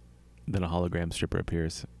 Then a hologram stripper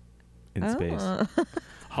appears in space.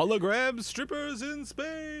 Hologram strippers in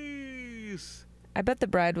space. I bet the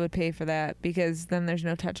bride would pay for that because then there's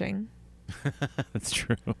no touching. That's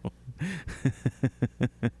true.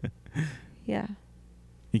 Yeah.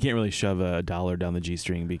 You can't really shove $1 down the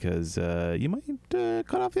G-string because you might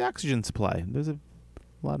cut off the oxygen supply. There's a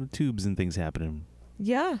lot of tubes and things happening.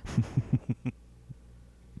 Yeah.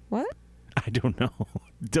 What? I don't know.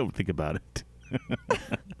 Don't think about it.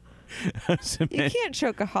 You can't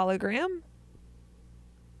choke a hologram.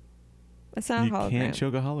 That's not a hologram. You can't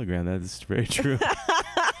choke a hologram. That's very true.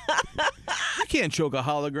 You can't choke a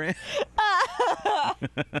hologram.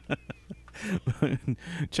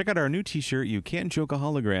 Check out our new T-shirt, You Can't Choke a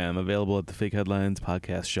Hologram, available at the Fake Headlines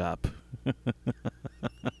podcast shop.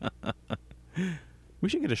 We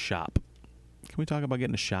should get a shop. Can we talk about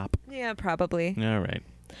getting a shop? Yeah, probably. All right.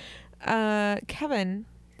 Kevin,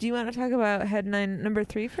 do you want to talk about headline number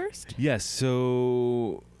 3 first? Yes.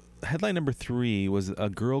 So headline number 3 was a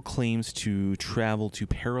girl claims to travel to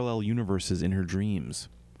parallel universes in her dreams.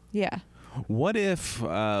 Yeah. What if,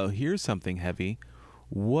 here's something heavy.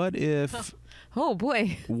 What if... Oh,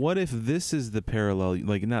 boy. What if this is the parallel,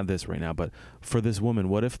 like not this right now, but for this woman,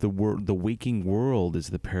 what if the waking world is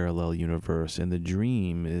the parallel universe and the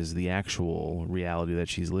dream is the actual reality that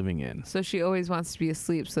she's living in? So she always wants to be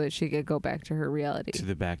asleep so that she could go back to her reality.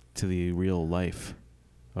 Back to the real life.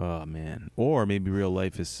 Oh, man. Or maybe real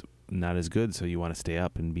life is not as good, so you want to stay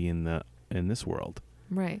up and be in this world.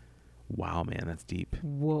 Right. Wow, man, that's deep.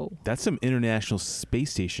 Whoa. That's some International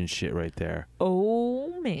Space Station shit right there.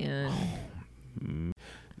 Oh, man.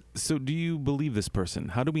 So do you believe this person?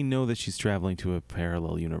 How do we know that she's traveling to a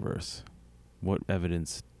parallel universe? What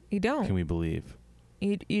evidence You don't. can we believe?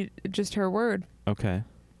 You just her word. Okay.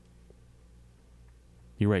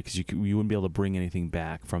 You're right, because you wouldn't be able to bring anything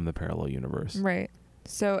back from the parallel universe. Right.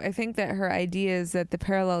 So I think that her idea is that the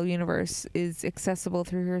parallel universe is accessible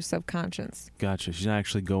through her subconscious. Gotcha. She's not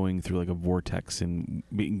actually going through like a vortex, and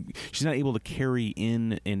she's not able to carry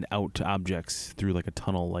in and out objects through like a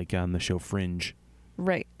tunnel, like on the show Fringe.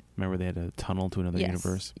 Right. Remember they had a tunnel to another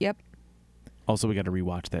universe? Yep. Also, we got to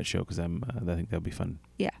rewatch that show because I think that would be fun.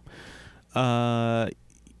 Yeah. Yeah,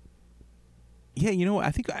 you know, I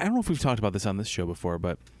don't know if we've talked about this on this show before,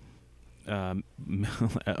 but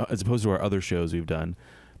as opposed to our other shows we've done.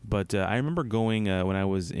 But I remember going when I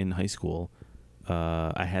was in high school.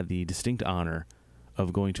 I had the distinct honor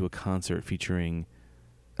of going to a concert featuring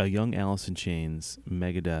a young Alice in Chains,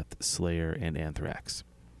 Megadeth, Slayer, and Anthrax.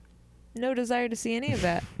 No desire to see any of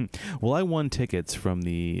that. Well, I won tickets from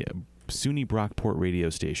the SUNY Brockport radio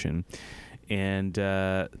station, and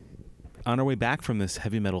on our way back from this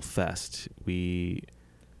heavy metal fest, we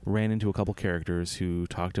ran into a couple characters who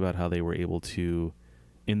talked about how they were able to,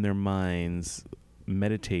 in their minds,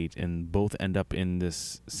 meditate and both end up in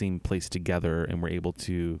this same place together, and were able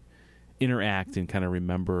to interact and kind of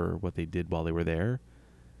remember what they did while they were there.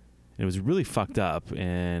 And it was really fucked up,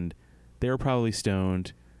 and they were probably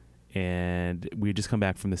stoned, and we had just come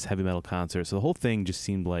back from this heavy metal concert, so the whole thing just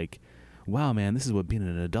seemed like, wow, man, this is what being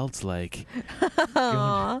an adult's like.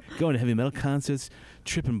 Going to heavy metal concerts,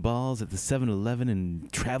 tripping balls at the 7-Eleven, and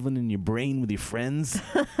traveling in your brain with your friends.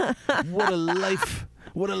 What a life.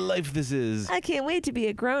 What a life this is. I can't wait to be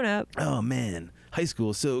a grown-up. Oh, man. High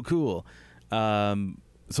school is so cool. So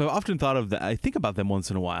I often thought of that. I think about them once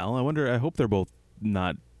in a while. I hope they're both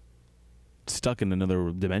not stuck in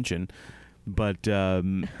another dimension. But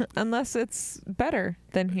unless it's better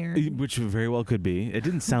than here, which very well could be. It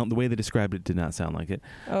didn't sound, the way they described it did not sound like it.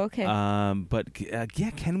 Oh, okay. But yeah,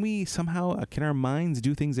 can we somehow, can our minds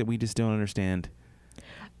do things that we just don't understand?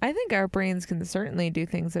 I think our brains can certainly do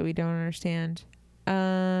things that we don't understand.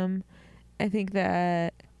 I think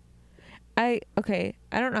that I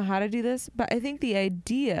don't know how to do this, but I think the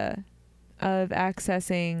idea of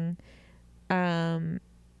accessing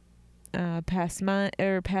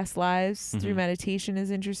past lives through meditation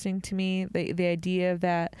is interesting to me. The idea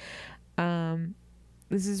that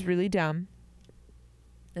this is really dumb.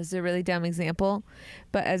 This is a really dumb example,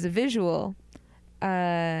 but as a visual,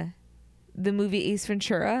 the movie Ace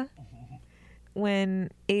Ventura, when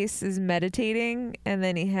Ace is meditating and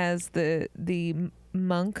then he has the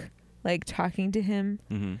monk like talking to him,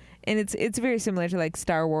 and it's very similar to like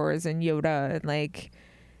Star Wars and Yoda and like,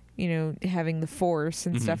 you know, having the Force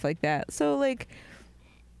and stuff like that. So like,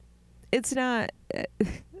 it's not,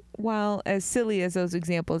 while as silly as those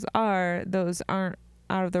examples are, those aren't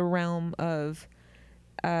out of the realm of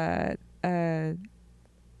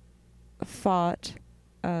thought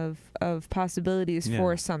of possibilities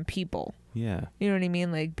for some people. Yeah. You know what I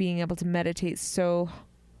mean? Like being able to meditate so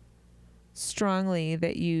strongly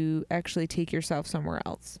that you actually take yourself somewhere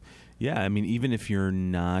else. Yeah, I mean, even if you're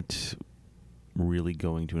not really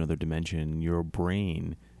going to another dimension, your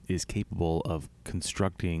brain is capable of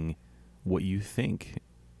constructing what you think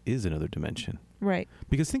is another dimension. Right.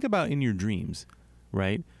 Because think about in your dreams,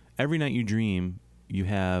 right? Every night you dream, you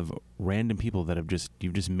have random people that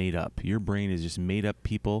you've just made up. Your brain is just made up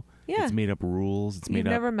people. Yeah. It's made up rules. You've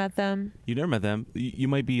never met them. You never met them. You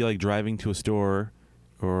might be like driving to a store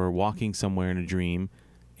or walking somewhere in a dream,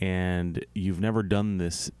 and you've never done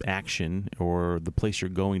this action, or the place you're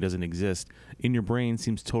going doesn't exist, in your brain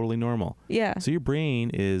seems totally normal. Yeah. So your brain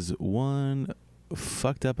is one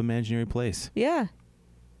fucked up imaginary place. Yeah.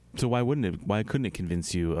 So why couldn't it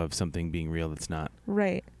convince you of something being real that's not?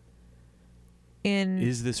 Right. And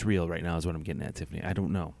is this real right now is what I'm getting at, Tiffany. I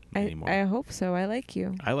don't know anymore. I hope so. I like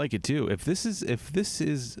you. I like it too. If this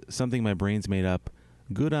is something my brain's made up,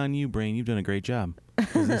 good on you, brain. You've done a great job.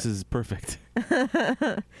 'Cause this is perfect.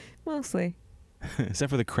 Mostly. Except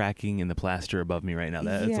for the cracking in the plaster above me right now.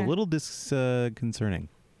 It's a little disconcerting.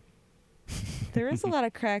 There is a lot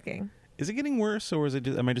of cracking. Is it getting worse, or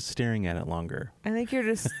am I just staring at it longer? I think you're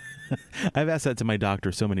just... I've asked that to my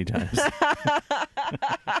doctor so many times.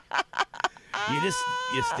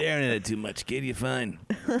 You're staring at it too much, kid. You're fine.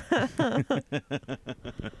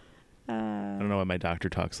 I don't know why my doctor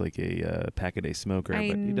talks like a pack-a-day smoker, but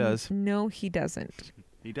he does. No, he doesn't.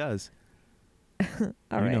 He does. All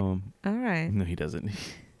right. Know him. All right. No, he doesn't.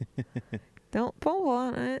 Don't pull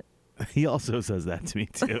on it. He also says that to me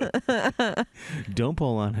too. Don't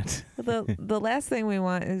pull on it. The last thing we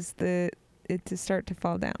want is it to start to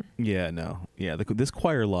fall down. Yeah, no. Yeah, this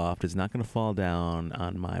choir loft is not going to fall down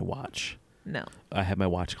on my watch. No. I have my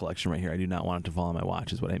watch collection right here. I do not want it to fall on my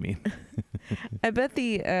watch, is what I mean. I bet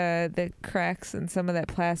the cracks in some of that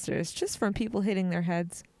plaster is just from people hitting their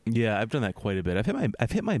heads. Yeah, I've done that quite a bit.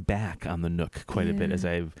 I've hit my back on the nook quite a bit as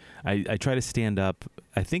I try to stand up.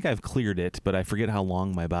 I think I've cleared it, but I forget how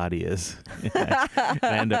long my body is. I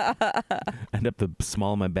end up the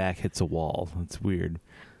small of my back hits a wall. It's weird.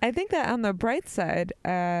 I think that on the bright side,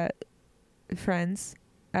 friends,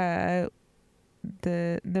 the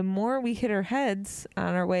more we hit our heads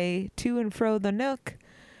on our way to and fro the nook,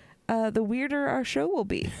 the weirder our show will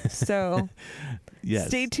be. So yes.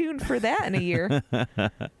 Stay tuned for that in a year.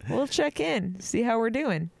 We'll check in, see how we're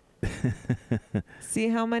doing. See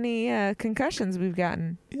how many concussions we've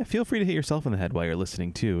gotten. Yeah, feel free to hit yourself in the head while you're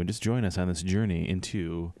listening too, and just join us on this journey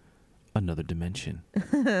into another dimension.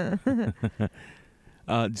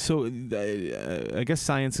 So I guess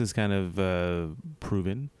science has kind of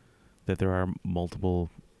proven that there are multiple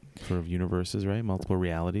sort of universes, right? Multiple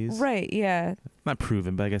realities. Right, yeah. Not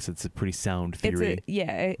proven, but I guess it's a pretty sound theory.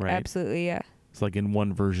 Right? Absolutely, yeah. It's like in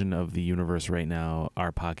one version of the universe right now,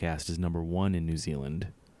 our podcast is number 1 in New Zealand.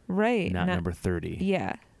 Right. Not number 30.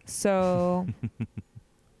 Yeah. So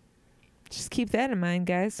just keep that in mind,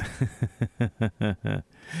 guys. Do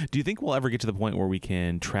you think we'll ever get to the point where we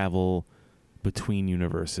can travel between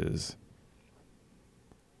universes?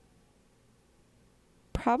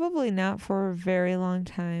 Probably not for a very long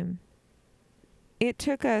time. It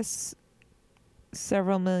took us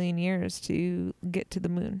several million years to get to the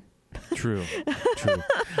moon. True.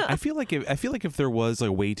 I feel like if there was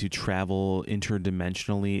a way to travel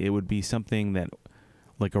interdimensionally, it would be something that,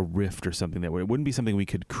 like a rift or something, it wouldn't be something we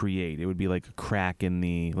could create. It would be like a crack in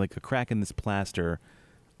this plaster,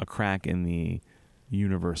 a crack in the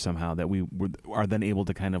universe somehow that we are then able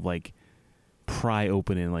to kind of like pry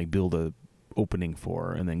open and like build a opening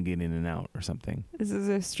for and then get in and out or something. This is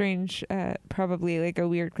a strange, probably like a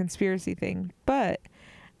weird conspiracy thing, but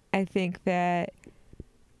I think that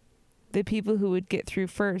the people who would get through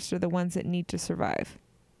first are the ones that need to survive.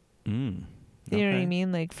 Okay. You know what I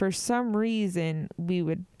mean? Like for some reason we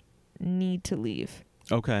would need to leave.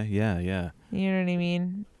 Okay. Yeah. You know what I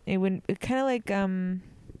mean? It kind of like Man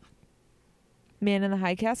in the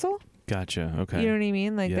High Castle. Gotcha. Okay. You know what I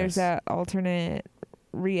mean? Like yes. There's that alternate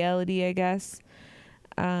reality, I guess.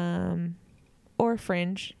 Or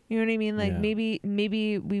Fringe. You know what I mean? Like maybe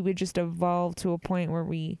we would just evolve to a point where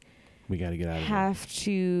we got to get out of have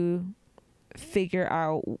to figure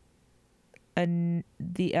out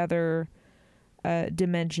the other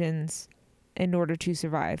dimensions in order to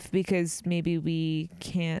survive, because maybe we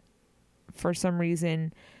can't, for some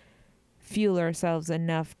reason, fuel ourselves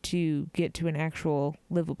enough to get to an actual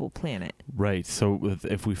livable planet. Right. So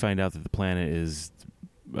if we find out that the planet is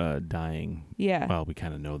dying, well, we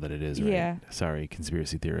kind of know that it is, right? Yeah. Sorry,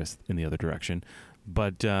 conspiracy theorists in the other direction,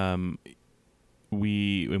 but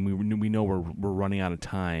we know we're running out of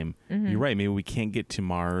time. Mm-hmm. You're right. Maybe we can't get to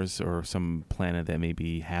Mars or some planet that may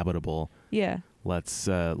be habitable. Yeah. Let's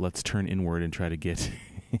turn inward and try to get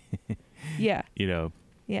yeah. into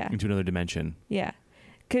another dimension. Yeah.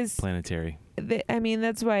 'Cause planetary.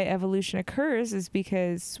 That's why evolution occurs, is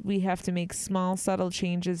because we have to make small, subtle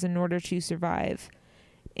changes in order to survive.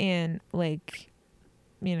 And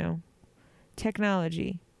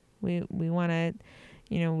technology. We want to,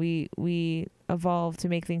 we evolve to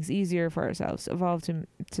make things easier for ourselves, evolve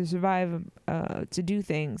to survive, to do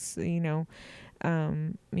things,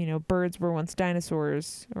 birds were once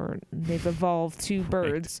dinosaurs, or they've evolved to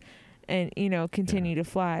birds and, continue to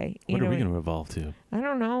fly. What are we going to evolve to? I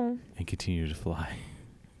don't know. And continue to fly.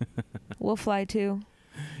 We'll fly too.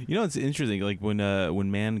 It's interesting. Like when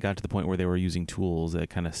man got to the point where they were using tools that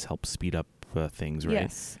kind of help speed up things, right?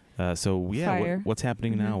 Yes. Fire. What's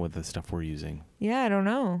happening Mm-hmm. now with the stuff we're using? Yeah, I don't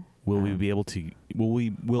know. Will we be able to?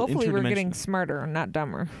 Will hopefully we're getting smarter, not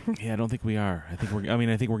dumber. Yeah, I don't think we are. I think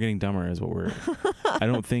we're getting dumber. Is what we're. I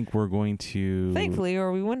don't think we're going to. Thankfully,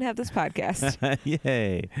 or we wouldn't have this podcast.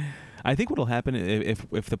 Yay! I think what'll happen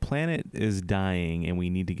if the planet is dying and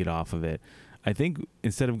we need to get off of it, I think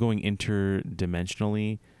instead of going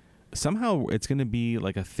interdimensionally, somehow it's going to be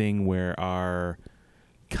like a thing where our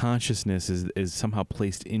consciousness is somehow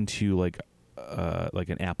placed into like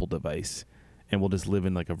an Apple device, and we'll just live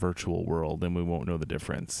in like a virtual world and we won't know the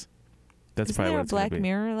difference. That's Isn't probably there what a it's gonna Black be.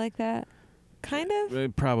 Mirror like that? Kind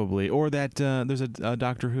of. Probably, or that there's a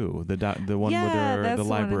Doctor Who, the one where that's the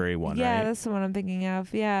library one, yeah, right? that's the one I'm thinking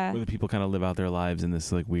of. Yeah. Where the people kind of live out their lives in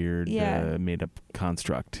this like weird made up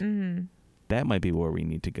construct. Mm-hmm. That might be where we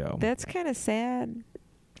need to go. That's kind of sad.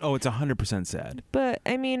 Oh, it's 100% sad. But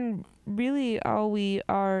I mean, really, all we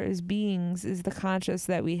are as beings is the conscious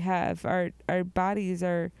that we have. Our bodies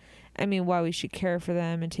are. I mean, while we should care for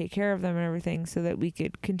them and take care of them and everything, so that we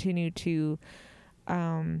could continue to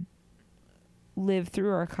live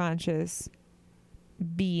through our conscious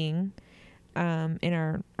being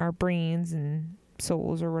in our brains and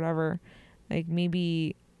souls or whatever. Like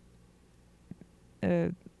maybe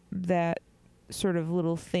that sort of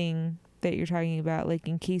little thing that you're talking about, like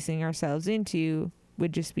encasing ourselves into,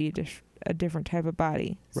 would just be a different type of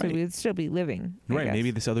body. So Right. we would still be living. I Right. guess.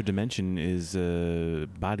 Maybe this other dimension is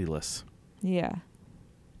bodiless. Yeah.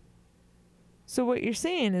 So what you're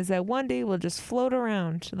saying is that one day we'll just float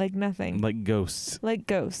around like nothing. Like ghosts. Like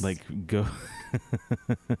ghosts. Like go.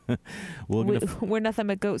 We're nothing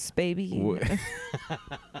but ghosts, baby.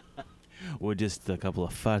 We're just a couple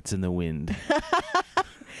of farts in the wind.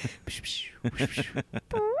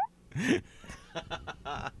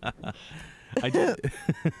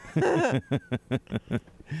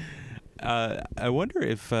 I wonder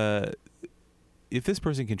if this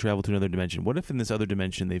person can travel to another dimension. What if in this other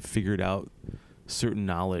dimension they've figured out certain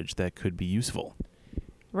knowledge that could be useful?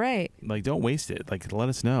 Right. Like, don't waste it. Like, let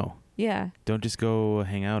us know. Yeah. Don't just go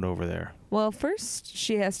hang out over there. Well, first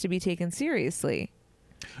she has to be taken seriously.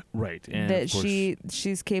 Right. And that of course,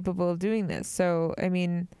 she's capable of doing this. So, I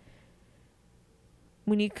mean,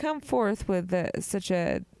 when you come forth with such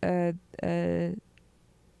a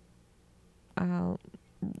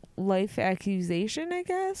life accusation, I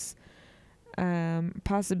guess,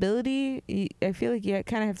 possibility, I feel like you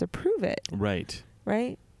kind of have to prove it. Right.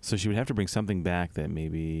 Right? So she would have to bring something back that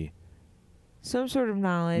maybe... Some sort of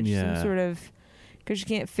knowledge, Yeah. some sort of... Because you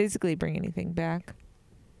can't physically bring anything back.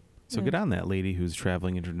 So get on that lady who's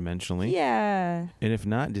traveling interdimensionally. Yeah. And if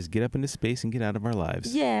not, just get up into space and get out of our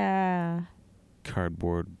lives. Yeah.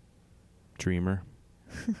 Cardboard dreamer.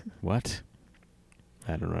 What?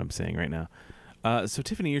 I don't know what I'm saying right now. So,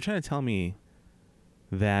 Tiffany, you're trying to tell me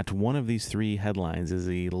that one of these three headlines is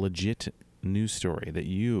a legit news story that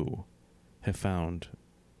you have found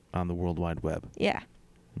on the World Wide Web. Yeah.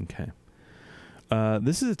 Okay.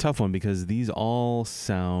 This is a tough one because these all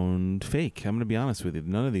sound fake. I'm going to be honest with you.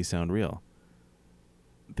 None of these sound real.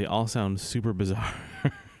 They all sound super bizarre.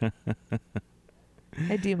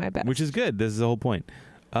 I do my best. Which is good. This is the whole point.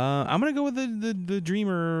 I'm going to go with the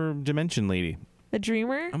dreamer dimension lady. The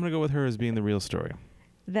dreamer? I'm going to go with her as being the real story.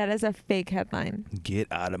 That is a fake headline. Get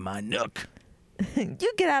out of my nook. You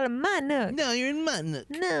get out of my nook. No, you're in my nook.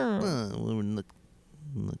 No. Oh, we're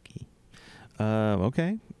nookie.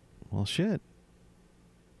 Okay. Well, shit.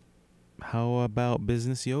 How about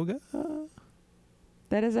business yoga?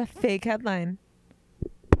 That is a fake headline.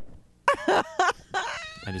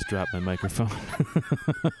 I just dropped my microphone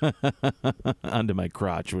onto my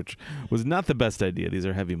crotch, which was not the best idea. These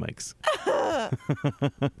are heavy mics.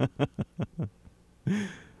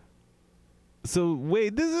 So,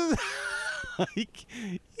 wait, this is like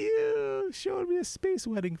you showed me a space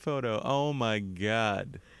wedding photo. Oh, my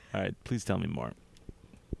God. All right, please tell me more.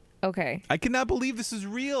 Okay. I cannot believe this is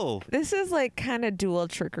real. This is like kind of dual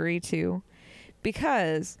trickery too,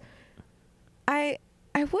 because I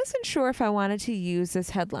wasn't sure if I wanted to use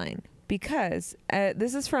this headline because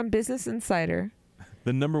this is from Business Insider.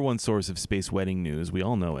 The number one source of space wedding news. We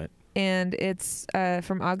all know it. And it's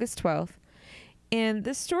from August 12th. And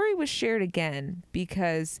this story was shared again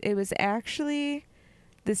because it was actually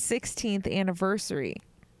the 16th anniversary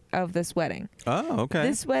of this wedding. Oh, okay.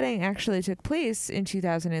 This wedding actually took place in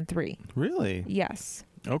 2003. Really? Yes.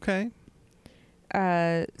 Okay.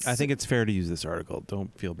 I think it's fair to use this article.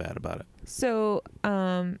 Don't feel bad about it. So,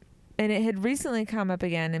 and it had recently come up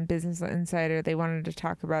again in Business Insider. They wanted to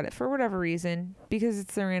talk about it for whatever reason because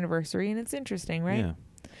it's their anniversary and it's interesting, right? Yeah.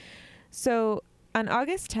 So, on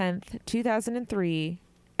August 10th, 2003,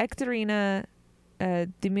 Ekaterina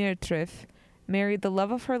Dmitriev married the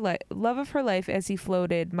love of her life as he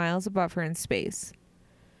floated miles above her in space.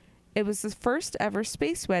 It was the first ever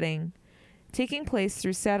space wedding, taking place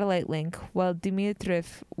through satellite link while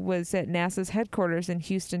Dmitriev was at NASA's headquarters in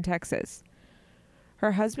Houston, Texas.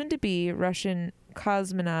 Her husband-to-be, Russian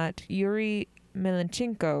cosmonaut Yuri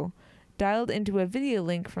Melenchenko, dialed into a video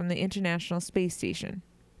link from the International Space Station.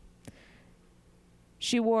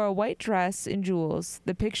 She wore a white dress and jewels,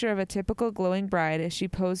 the picture of a typical glowing bride as she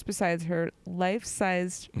posed beside her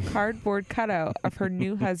life-sized cardboard cutout of her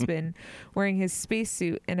new husband wearing his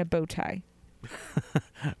spacesuit and a bow tie.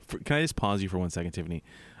 Can I just pause you for 1 second, Tiffany?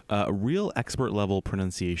 Real expert level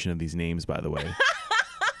pronunciation of these names, by the way.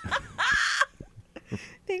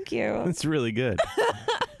 Thank you. It's really good.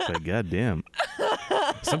 It's like, God damn.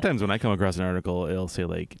 Sometimes when I come across an article, it'll say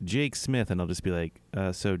like Jake Smith, and I'll just be like,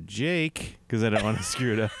 so Jake, because I don't want to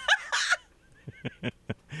screw it up.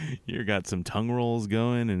 You got some tongue rolls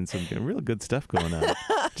going and some real good stuff going on.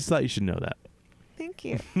 Just thought you should know that. Thank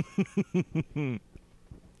you.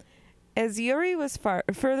 As Yuri was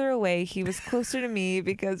further away, he was closer to me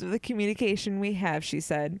because of the communication we have, she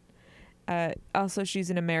said. Also, she's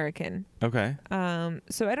an American. Okay.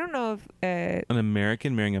 So I don't know if... an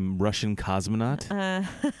American marrying a Russian cosmonaut?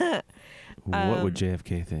 What would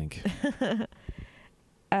JFK think?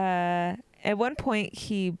 At one point,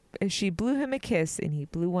 she blew him a kiss, and he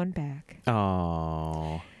blew one back.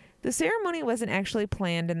 Oh. The ceremony wasn't actually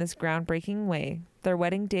planned in this groundbreaking way. Their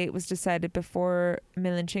wedding date was decided before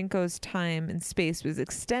Melenchenko's time in space was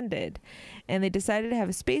extended, and they decided to have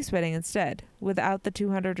a space wedding instead, without the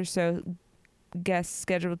 200 or so guests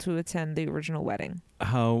scheduled to attend the original wedding.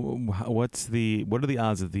 What are the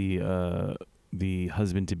odds that the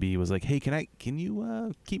husband to be was like, hey, can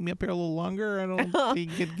you keep me up here a little longer? I don't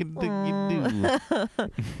think you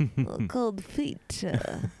do. Cold feet.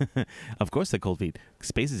 Of course they're cold feet.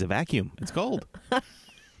 Space is a vacuum. It's cold.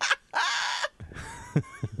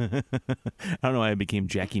 I don't know why I became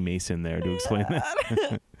Jackie Mason there to explain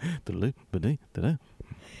that.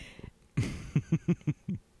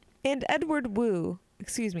 And Edward Liu.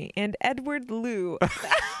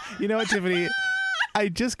 You know what, Tiffany? I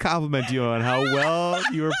just compliment you on how well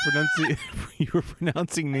you were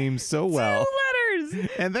pronouncing names so well. 2 letters.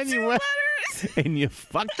 And then you went and you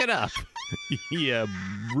fucked it up. You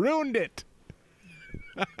ruined it.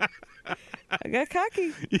 I got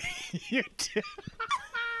cocky. You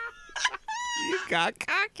got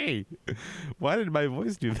cocky. Why did my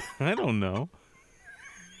voice do that? I don't know.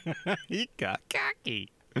 He got cocky.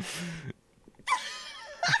 That's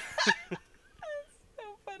so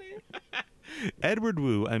funny. Edward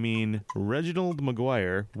Wu, I mean Reginald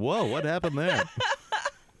Maguire. Whoa, what happened there?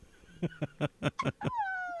 I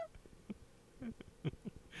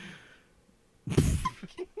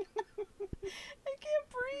can't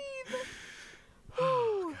breathe.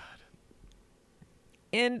 Oh, God.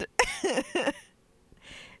 And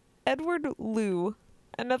Edward Liu,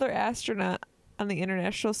 another astronaut on the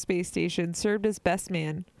International Space Station, served as best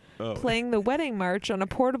man, playing the wedding march on a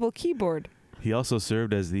portable keyboard. He also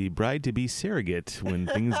served as the bride-to-be surrogate when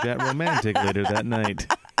things got romantic later that night.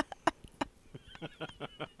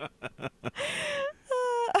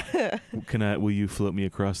 Will you float me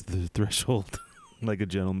across the threshold like a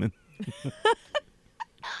gentleman?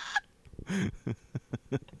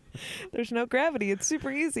 There's no gravity. It's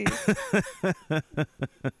super easy.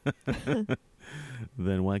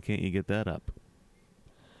 Then why can't you get that up?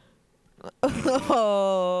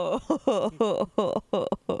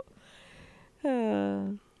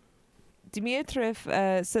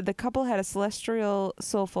 Dmitriev said the couple had a celestial,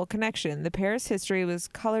 soulful connection. The pair's history was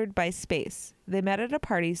colored by space. They met at a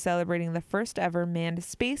party celebrating the first ever manned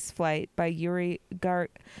space flight by Yuri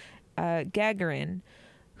Gagarin,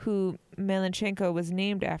 who Melenchenko was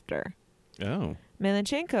named after. Oh.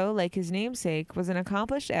 Melenchenko, like his namesake, was an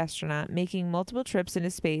accomplished astronaut, making multiple trips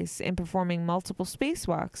into space and performing multiple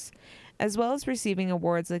spacewalks, as well as receiving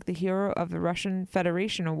awards like the Hero of the Russian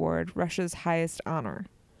Federation Award, Russia's highest honor.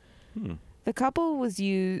 The couple was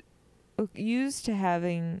used to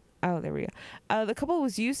having the couple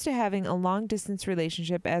was used to having a long-distance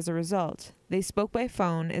relationship as a result. They spoke by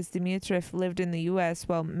phone as Dmitriev lived in the U.S.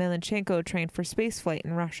 while Melenchenko trained for spaceflight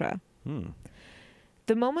in Russia.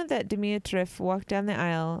 The moment that Dmitriev walked down the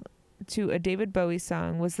aisle to a David Bowie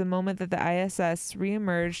song was the moment that the ISS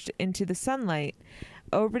reemerged into the sunlight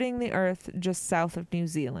orbiting the Earth just south of New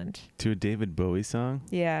Zealand. To a David Bowie song?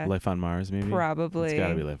 Yeah. Life on Mars, maybe? Probably. It's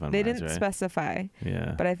gotta be Life on They Mars, didn't right? specify,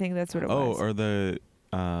 Yeah. but I think that's what it Oh, was. or the,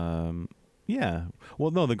 yeah.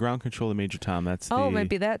 Well, no, the Ground Control of Major Tom. That's the. Oh, it might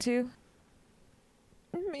be that too.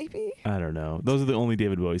 Maybe. I don't know. Those are the only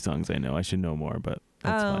David Bowie songs I know. I should know more, but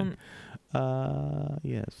that's fine.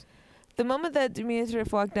 Yes. The moment that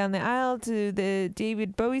Dimitrov walked down the aisle to the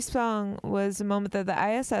David Bowie song was the moment that the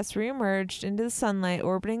ISS reemerged into the sunlight,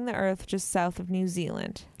 orbiting the Earth just south of New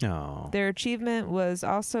Zealand. Oh. Their achievement was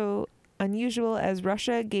also unusual as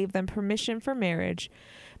Russia gave them permission for marriage,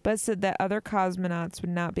 but said that other cosmonauts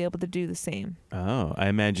would not be able to do the same. Oh, I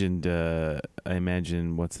imagined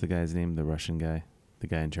what's the guy's name? The Russian guy, the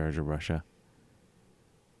guy in charge of Russia.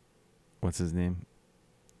 What's his name?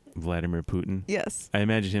 Vladimir Putin. Yes. I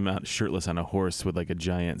imagine him out shirtless on a horse with like a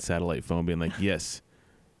giant satellite phone, being like, "Yes,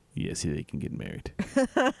 yes, they can get married."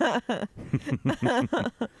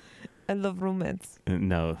 I love romance.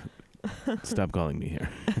 No, stop calling me here.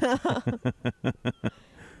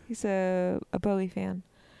 He's a Bowie fan.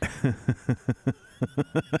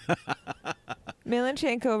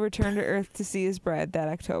 Melanchenko returned to Earth to see his bride that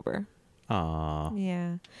October. Aw.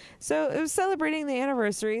 Yeah. So it was celebrating the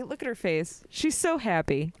anniversary. Look at her face. She's so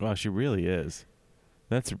happy. Wow, she really is.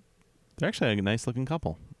 They're actually a nice looking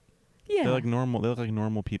couple. Yeah. They're like normal. They look like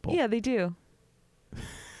normal people. Yeah, they do.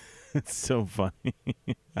 It's so funny.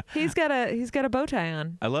 He's got a bow tie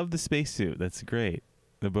on. I love the spacesuit. That's great.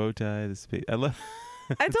 The bow tie, the space. I love.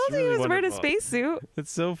 I told you really he was wearing a wonderful. spacesuit.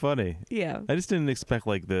 It's so funny. Yeah. I just didn't expect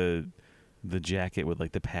like the jacket with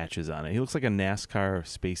like the patches on it. He looks like a NASCAR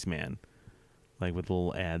spaceman, like with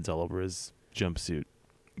little ads all over his jumpsuit.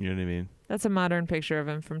 You know what I mean? That's a modern picture of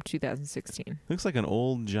him from 2016. Looks like an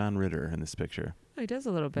old John Ritter in this picture. Oh, he does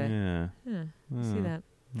a little bit. Yeah. Yeah. See Oh. that.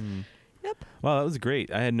 Hmm. Yep. Wow, that was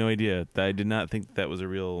great. I had no idea. I did not think that was a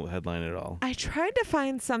real headline at all. I tried to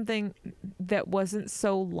find something that wasn't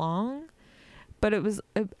so long, but it was,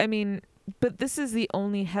 but this is the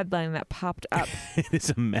only headline that popped up It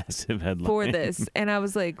is a massive headline. for this. And I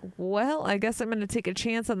was like, well, I guess I'm going to take a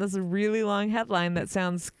chance on this really long headline that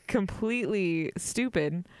sounds completely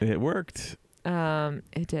stupid. It worked.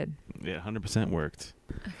 It did. Yeah, 100% worked.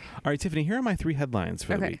 All right, Tiffany, here are my 3 headlines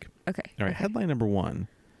for the week. Okay. All right, headline number 1.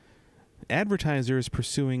 Advertisers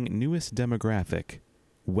pursuing newest demographic,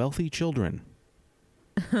 wealthy children.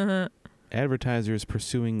 Advertisers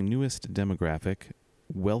pursuing newest demographic,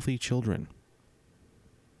 wealthy children.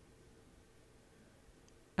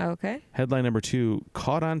 Okay. Headline number 2,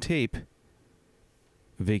 caught on tape.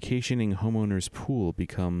 Vacationing homeowner's pool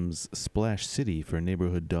becomes splash city for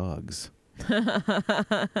neighborhood dogs.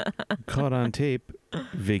 Caught on tape.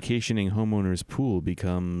 Vacationing homeowner's pool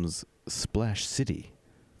becomes splash city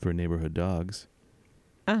for neighborhood dogs.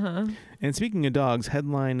 Uh-huh. And speaking of dogs,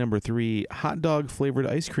 headline number 3, hot dog flavored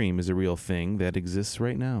ice cream is a real thing that exists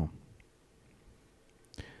right now.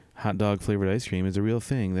 Hot dog flavored ice cream is a real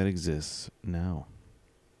thing that exists now.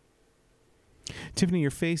 Tiffany,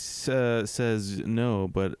 your face says no,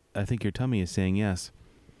 but I think your tummy is saying yes.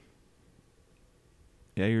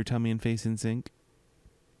 Yeah, your tummy and face in sync.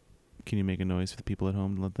 Can you make a noise for the people at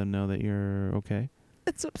home to let them know that you're okay?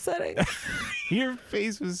 It's upsetting. Your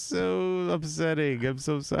face was so upsetting. I'm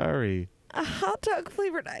so sorry. A hot dog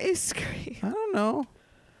flavored ice cream. I don't know.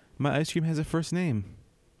 My ice cream has a first name.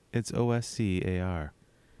 It's OSCAR.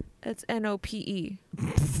 It's NOPE.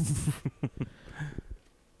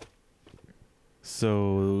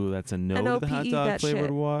 So that's a no to the hot NOPE dog that flavored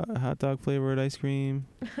shit. hot dog flavored ice cream.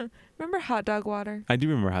 Remember hot dog water? I do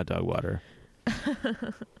remember hot dog water.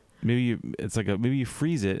 Maybe you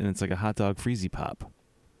freeze it and it's like a hot dog freezy pop.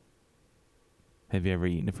 Have you ever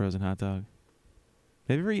eaten a frozen hot dog?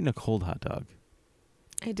 Have you ever eaten a cold hot dog?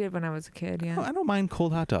 I did when I was a kid, yeah. I don't mind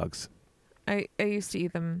cold hot dogs. I used to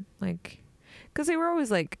eat them, like, because they were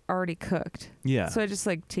always, like, already cooked. Yeah. So I just,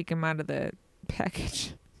 like, take them out of the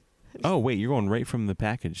package. Oh, wait, you're going right from the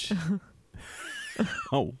package.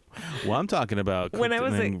 Oh, well, I'm talking about When I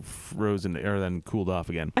cooked was and then frozen or then cooled off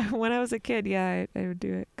again. When I was a kid, yeah, I would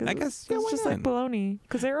do it. Cause I it was, guess, it yeah, was why just not? like bologna,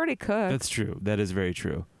 because they're already cooked. That's true. That is very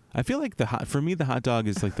true. I feel like for me, the hot dog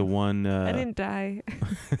is like the one. I didn't die.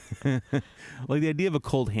 Like the idea of a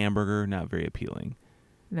cold hamburger, not very appealing.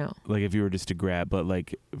 No. Like if you were just to grab, but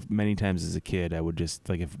like many times as a kid, I would just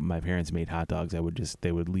like if my parents made hot dogs,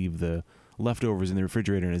 they would leave the leftovers in the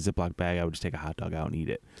refrigerator in a Ziploc bag. I would just take a hot dog out and eat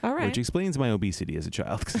it. All right. Which explains my obesity as a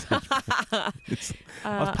child. I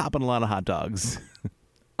was popping a lot of hot dogs.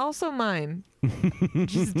 Also mine.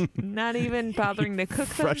 Just not even bothering to cook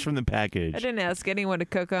them. Fresh from the package. I didn't ask anyone to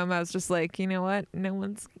cook them. I was just like, you know what? No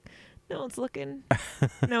one's No one's looking.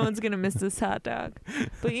 No one's going to miss this hot dog.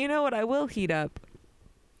 But you know what I will heat up?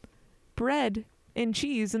 Bread and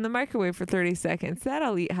cheese in the microwave for 30 seconds. That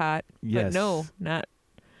I'll eat hot. Yes. But no, not.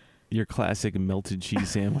 Your classic melted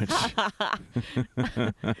cheese sandwich.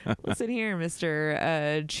 Listen here,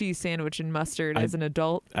 Mr. Cheese Sandwich and Mustard as an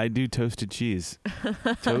adult. I do toasted cheese.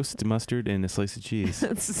 Toast, mustard, and a slice of cheese.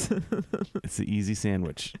 It's an easy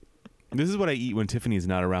sandwich. This is what I eat when Tiffany's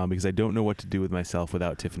not around because I don't know what to do with myself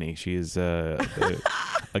without Tiffany. She is a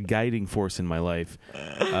guiding force in my life.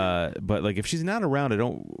 But like if she's not around,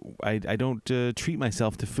 I don't treat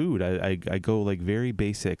myself to food. I go like very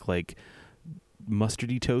basic, like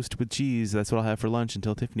mustardy toast with cheese. That's what I'll have for lunch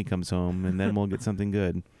until Tiffany comes home, and then we'll get something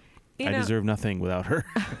good. I deserve nothing without her.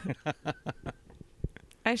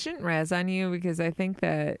 I shouldn't razz on you because I think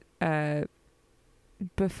that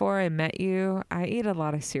before I met you, I ate a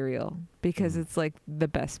lot of cereal because it's like the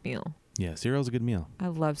best meal. Yeah, cereal's a good meal. I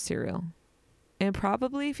love cereal. And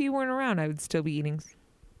probably if you weren't around, I would still be eating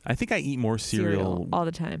I think I eat more cereal all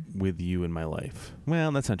the time with you in my life.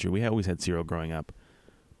 Well, that's not true. We always had cereal growing up.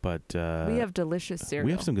 But we have delicious cereal.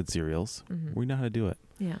 We have some good cereals. Mm-hmm. We know how to do it.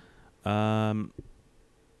 Yeah. What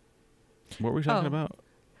were we talking about?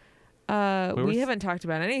 We haven't talked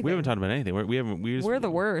about anything. We haven't talked about anything. We're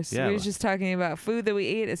the worst. Yeah. We were just talking about food that we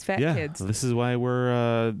ate as fat kids. This is why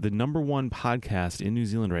we're the #1 podcast in New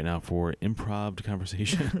Zealand right now for improv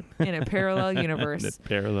conversation. In a parallel universe. In a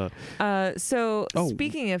parallel.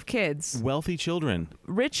 Speaking of kids. Wealthy children.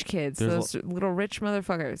 Rich kids. Those little rich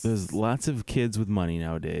motherfuckers. There's lots of kids with money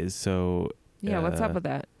nowadays. So yeah, what's up with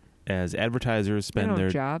that? As advertisers spend their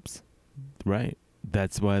jobs. Right.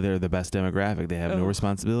 That's why they're the best demographic. They have no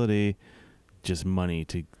responsibility, just money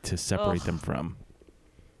to separate them from.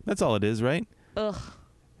 That's all it is, right? Ugh.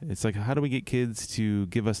 It's like, how do we get kids to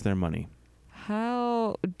give us their money?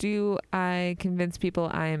 How do I convince people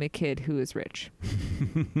I am a kid who is rich?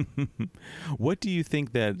 What do you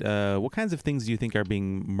think that, what kinds of things do you think are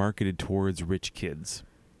being marketed towards rich kids?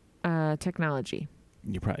 Technology.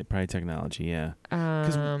 You're probably technology, yeah.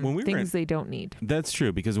 When we things they don't need. That's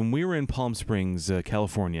true, because when we were in Palm Springs,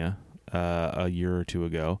 California, a year or 2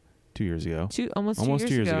 ago, 2 years ago, almost 2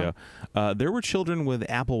 years ago, there were children with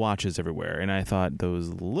Apple Watches everywhere, and I thought, those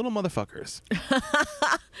little motherfuckers.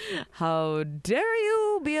 How dare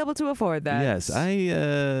you be able to afford that? Yes,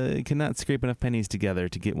 I cannot scrape enough pennies together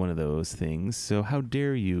to get one of those things, so how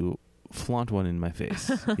dare you flaunt one in my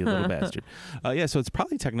face, you little bastard. So it's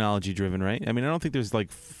probably technology driven, right? I mean, I don't think there's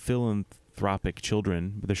like philanthropic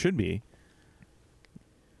children, but there should be,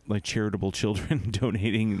 like charitable children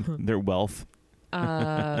donating their wealth.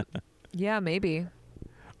 Yeah, maybe.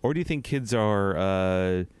 Or do you think kids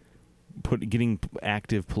are getting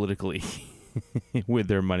active politically with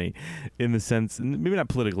their money, in the sense, maybe not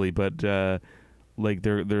politically, but like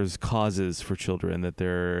there's causes for children that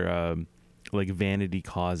they're like vanity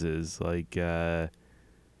causes, like they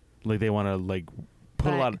want to like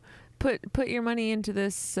put a lot of, put your money into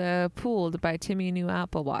this pool to buy Timmy a new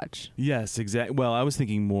Apple Watch. Yes, exactly. Well, I was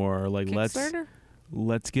thinking more like Kickstarter?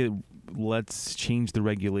 let's change the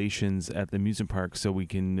regulations at the amusement park so we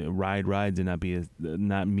can ride rides and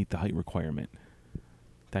not meet the height requirement.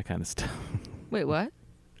 That kind of stuff. Wait, what?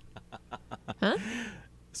 Huh?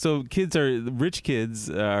 So rich kids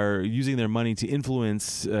are using their money to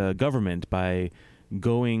influence government by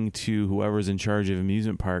going to whoever's in charge of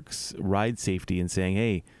amusement parks ride safety and saying,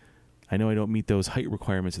 hey, I know I don't meet those height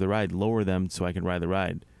requirements of the ride, lower them so I can ride the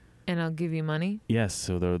ride. And I'll give you money? Yes,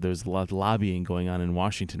 so there's a lot of lobbying going on in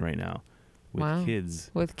Washington right now with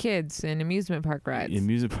kids. With kids and amusement park rides.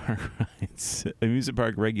 Amusement park rides. Amusement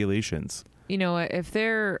park regulations. You know what? If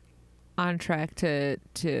they're on track to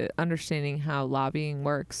understanding how lobbying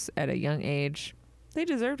works at a young age, they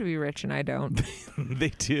deserve to be rich, and I don't. They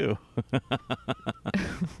do.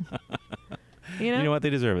 You know what? They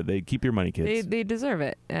deserve it. They keep your money, kids. They deserve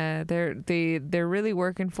it. They're really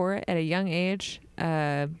working for it at a young age.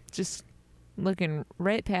 Just looking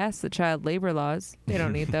right past the child labor laws. They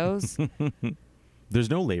don't need those. There's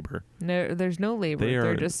no labor. No, there's no labor.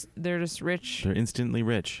 They're just rich. They're instantly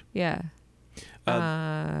rich. Yeah.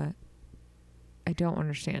 I don't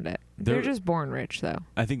understand it. They're just born rich, though.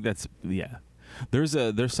 I think that's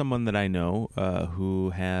There's someone that I know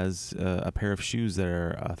who has a pair of shoes that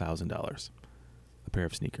are $1,000. A pair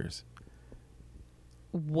of sneakers.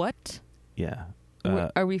 What? Yeah.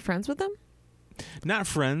 Are we friends with them? Not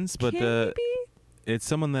friends, but it's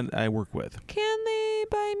someone that I work with. Can they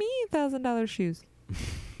buy me $1,000 shoes?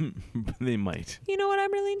 They might. You know what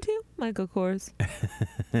I'm really into? Michael Kors.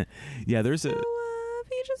 Yeah, there's if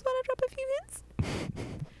you just want to drop a few hints,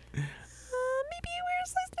 maybe you wear a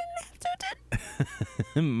size 10.5 to a 10.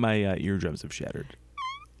 My eardrums have shattered.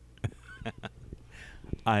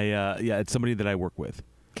 Yeah, it's somebody that I work with.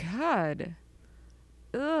 God.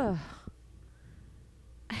 Ugh.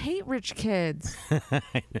 I hate rich kids.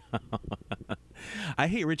 I know. I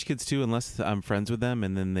hate rich kids too, unless I'm friends with them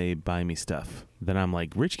and then they buy me stuff. Then I'm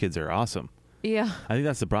like, rich kids are awesome. Yeah. I think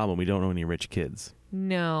that's the problem. We don't know any rich kids.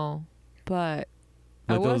 No, but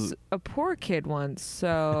I Like was those- a poor kid once,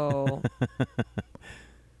 so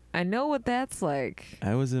I know what that's like.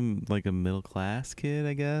 I was like a middle class kid,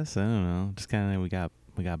 I guess. I don't know. Just kind of we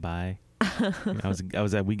got by. I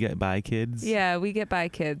was at we get by kids. Yeah, we get by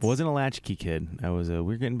kids. I wasn't a latchkey kid. I was a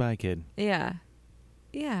we're getting by kid. Yeah.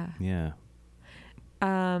 Yeah. Yeah.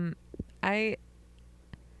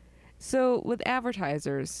 So with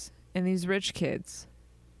advertisers and these rich kids,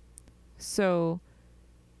 so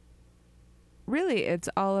really it's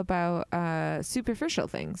all about superficial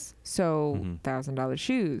things. So $1,000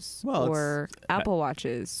 shoes or Apple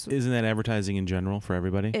Watches. Isn't that advertising in general for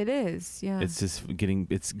everybody? It is, yeah. It's just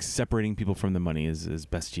it's separating people from the money as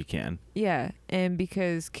best you can. Yeah, and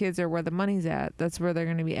because kids are where the money's at, that's where they're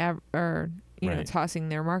going to be Right. tossing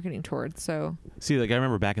their marketing towards. So see, like I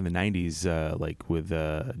remember back in the 90s, like with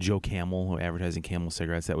Joe Camel advertising Camel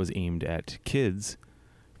cigarettes, that was aimed at kids.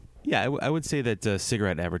 Yeah, I would say that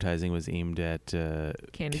cigarette advertising was aimed at candy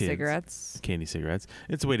kids. cigarettes. Candy cigarettes.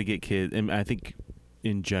 It's a way to get kids, and I think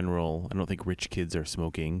in general, I don't think rich kids are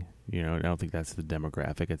smoking. You know, I don't think that's the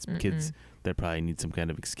demographic. It's kids that probably need some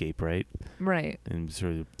kind of escape, right? Right. And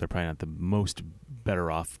sort of, they're probably not the most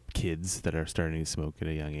better off kids that are starting to smoke at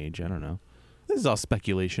a young age. I don't know. This is all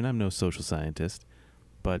speculation. I'm no social scientist,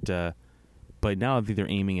 but now I think they're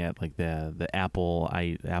aiming at like the Apple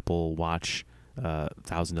Watch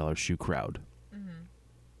 $1,000 shoe crowd.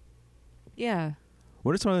 Yeah.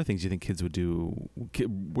 What are some other things you think kids would do?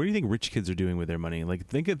 What do you think rich kids are doing with their money? Like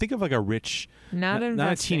think of like a rich, Not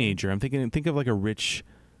a teenager. Think of like a rich,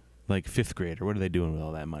 like fifth grader. What are they doing with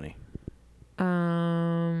all that money?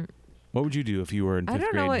 What would you do if you were in I fifth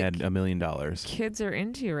don't know grade and what had $1 million? kids are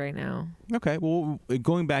into right now. Okay, well,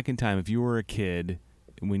 going back in time, if you were a kid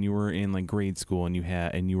when you were in like grade school and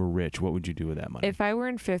you were rich, what would you do with that money? If I were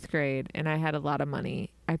in fifth grade and I had a lot of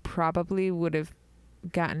money, I probably would have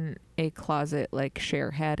gotten a closet like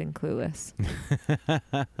Cher had in Clueless.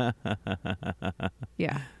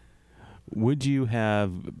 Yeah. Would you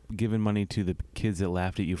have given money to the kids that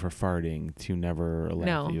laughed at you for farting to never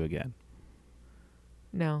laugh at you again?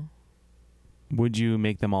 No. Would you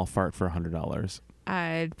make them all fart for $100?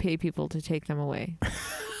 I'd pay people to take them away.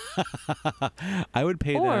 I would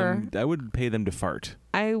pay them to fart.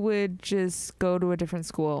 I would just go to a different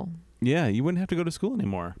school. Yeah, you wouldn't have to go to school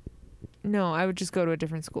anymore. No, I would just go to a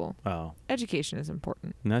different school. Oh. Education is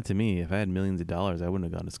important. Not to me. If I had millions of dollars, I wouldn't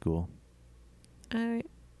have gone to school. I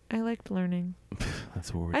liked learning.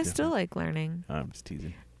 That's what we're I still like learning. I'm just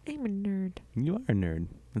teasing. I'm a nerd. You are a nerd.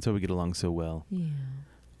 That's why we get along so well.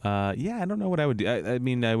 Yeah. Yeah, I don't know what I would do. I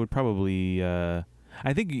mean, I would probably. I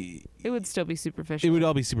think it would still be superficial. It would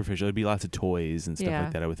all be superficial. It'd be lots of toys and stuff Yeah.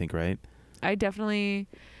 like that. I would think, right? I definitely,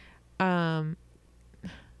 I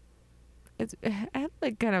had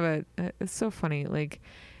like kind of it's so funny, like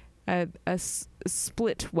a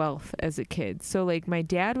split wealth as a kid. So like my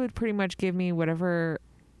dad would pretty much give me whatever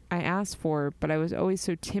I asked for, but I was always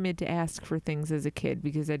so timid to ask for things as a kid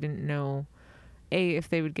because I didn't know, A, if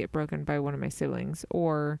they would get broken by one of my siblings,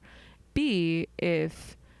 or B,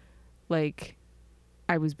 if like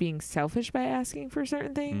I was being selfish by asking for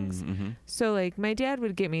certain things. Mm-hmm. So like my dad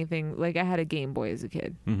would get me things, like I had a Game Boy as a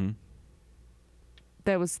kid. Mm-hmm.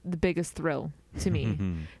 That was the biggest thrill to me,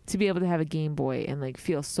 to be able to have a Game Boy and like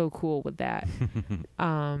feel so cool with that.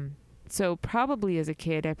 So probably as a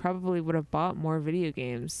kid, I probably would have bought more video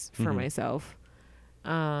games for myself.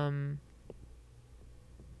 But on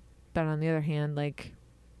the other hand, like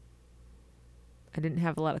I didn't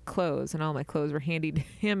have a lot of clothes and all my clothes were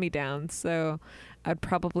hand-me-downs. So I'd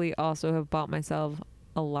probably also have bought myself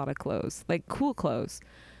a lot of clothes, like cool clothes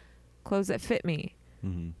that fit me.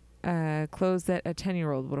 Clothes that a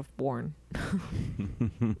 10-year-old would have worn.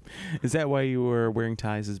 Is that why you were wearing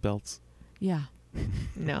ties as belts? Yeah.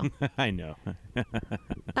 No. I know.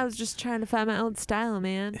 I was just trying to find my own style,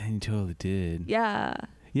 man. And you totally did. Yeah.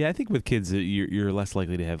 Yeah, I think with kids, you're less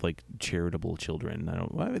likely to have like charitable children.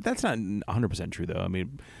 That's not 100% true though. I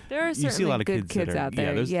mean, there are you see a certainly lot of good kids out there.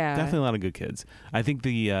 Yeah, there's Yeah. definitely a lot of good kids. I think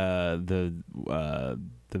the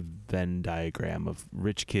Venn diagram of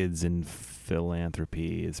rich kids and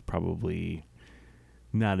philanthropy is probably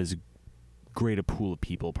not as great a pool of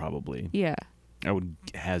people. Probably. Yeah. I would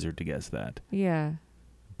hazard to guess that. Yeah.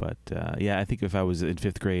 But yeah, I think if I was in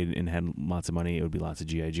 5th grade and had lots of money, it would be lots of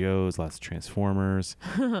G.I. Joes, lots of Transformers,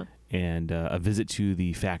 and a visit to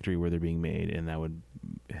the factory where they're being made, and I would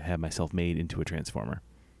have myself made into a Transformer.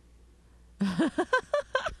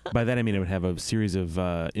 By that I mean I would have a series of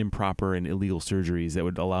improper and illegal surgeries that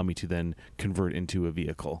would allow me to then convert into a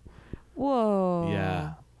vehicle. Whoa.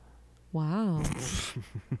 Yeah. Wow.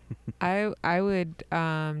 I would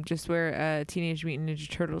just wear a Teenage Mutant Ninja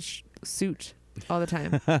Turtles suit all the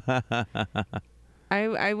time.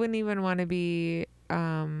 I wouldn't even want to be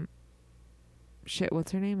shit,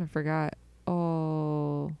 what's her name? I forgot.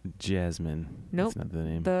 Oh. Jasmine. Nope. That's not the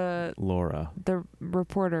name. Laura. The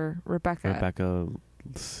reporter, Rebecca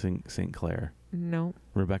St. Clair. No.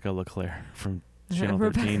 Rebecca LeClaire from Channel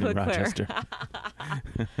 13 in Rochester.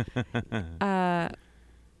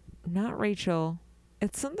 Not Rachel.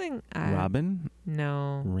 It's something. Robin?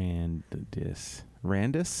 No. Randus?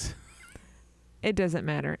 It doesn't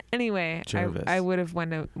matter. Anyway, Jarvis. I would have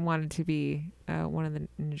wanted to be one of the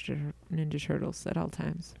Ninja Turtles at all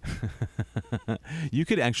times. You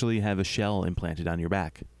could actually have a shell implanted on your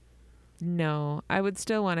back. No, I would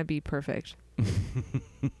still want to be perfect.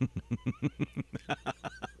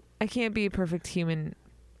 I can't be a perfect human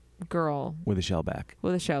girl With a shell back.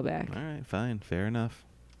 with a shell back. All right, fine. Fair enough.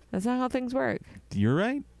 That's not how things work. You're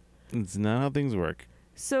right. It's not how things work.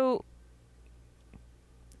 So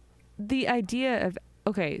the idea of,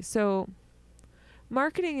 okay, so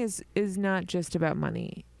marketing is not just about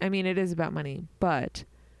money. I mean, it is about money, but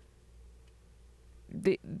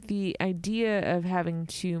the idea of having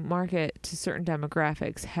to market to certain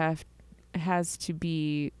demographics has to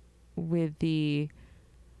be with the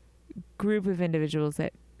group of individuals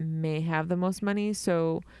that may have the most money.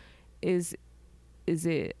 So is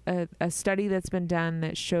it a study that's been done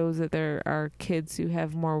that shows that there are kids who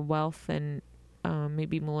have more wealth than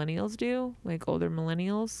maybe millennials do, like older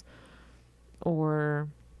millennials, or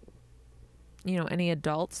any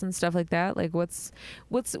adults and stuff like that? Like what's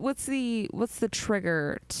the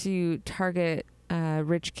trigger to target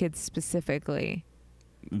rich kids specifically?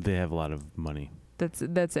 They have a lot of money. That's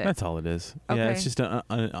it. That's all it is. Okay. Yeah, it's just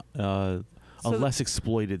a less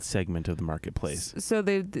exploited segment of the marketplace. So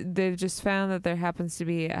they've just found that there happens to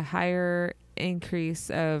be a higher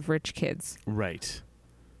increase of rich kids. Right.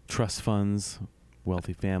 Trust funds,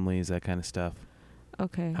 wealthy families, that kind of stuff.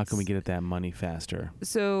 Okay. How can we get at that money faster?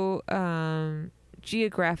 So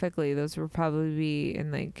geographically, those would probably be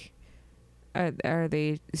in like, are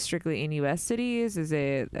they strictly in U.S. cities? Is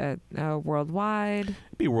it worldwide?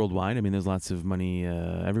 It'd be worldwide. I mean, there's lots of money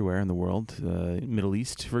everywhere in the world. Middle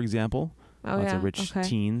East, for example. Lots of rich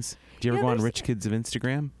teens. Do you ever go on Rich Kids of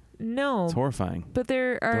Instagram? No. It's horrifying. But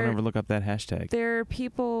there are... Don't ever look up that hashtag. There are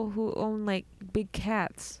people who own, like, big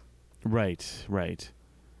cats. Right.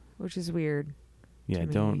 Which is weird. Yeah,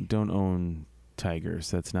 don't own tigers.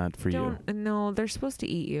 That's not for you. No, they're supposed to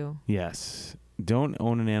eat you. Yes. Don't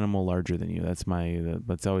own an animal larger than you. That's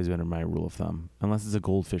always been my rule of thumb. Unless it's a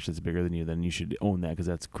goldfish that's bigger than you, then you should own that because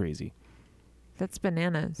that's crazy. That's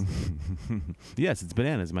Bananas. Yes, it's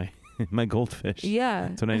Bananas, my goldfish. Yeah.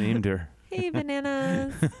 That's what I named her. Hey,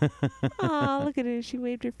 Bananas. Oh, look at her. She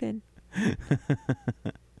waved her fin.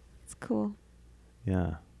 It's cool.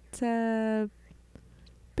 Yeah. It's a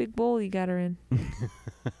big bowl you got her in.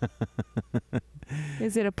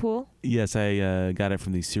 Is it a pool? Yes, I got it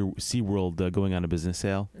from the SeaWorld going on a business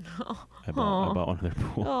sale. I bought one of their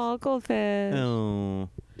pools. Oh, goldfish. Oh.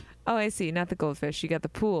 Oh, I see. Not the goldfish. You got the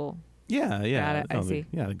pool. Yeah. Got it. I see.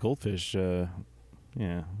 The goldfish.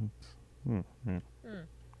 Yeah.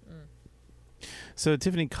 So,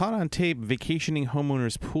 Tiffany, caught on tape, vacationing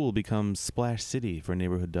homeowner's pool becomes Splash City for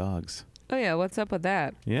neighborhood dogs. Oh, yeah. What's up with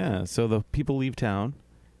that? Yeah. So the people leave town,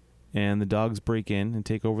 and the dogs break in and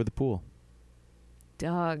take over the pool.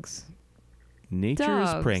 Dogs. Nature's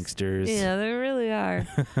pranksters. Yeah, they really are.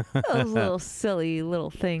 Those little silly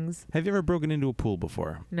little things. Have you ever broken into a pool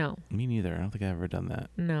before? No. Me neither. I don't think I've ever done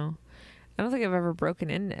that. No. I don't think I've ever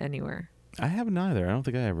broken in anywhere. I haven't either. I don't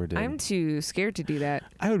think I ever did. I'm too scared to do that.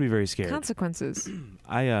 I would be very scared. Consequences.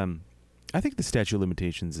 I think the statute of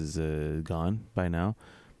limitations is gone by now.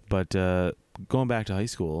 But going back to high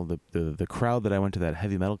school, the crowd that I went to that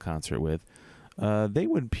heavy metal concert with, they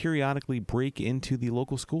would periodically break into the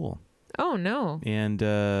local school. Oh, no. And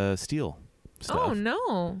steal stuff. Oh,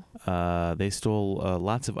 no. They stole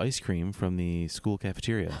lots of ice cream from the school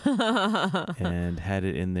cafeteria and had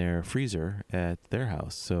it in their freezer at their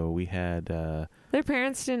house. So we had... Their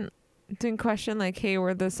parents didn't question, like, hey,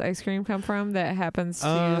 where'd this ice cream come from that happens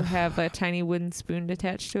to have a tiny wooden spoon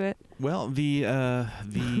attached to it? Well, the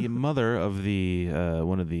mother of the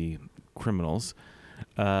one of the criminals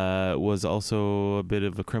was also a bit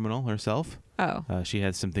of a criminal herself. Oh. She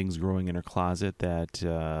had some things growing in her closet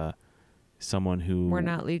that someone who Were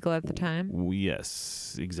not legal at the time.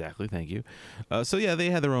 Yes, exactly. Thank you. So yeah, they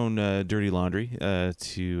had their own dirty laundry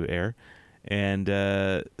to air, and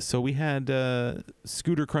so we had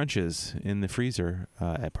Scooter Crunches in the freezer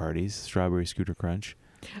at parties. Strawberry Scooter Crunch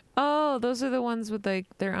Oh, those are the ones with like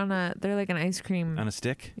they're like an ice cream on a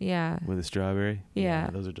stick. Yeah. With a strawberry. Yeah.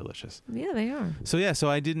 Those are delicious. Yeah, they are. So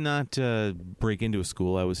I did not break into a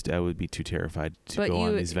school. I would be too terrified to go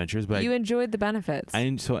on these ventures. But you enjoyed the benefits.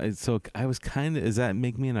 So I was kind of. Does that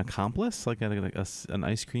make me an accomplice, like an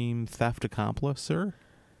ice cream theft accomplice, sir?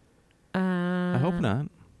 I hope not.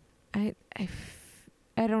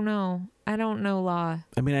 I don't know. I don't know law.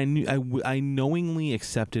 I mean, I knowingly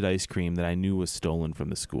accepted ice cream that I knew was stolen from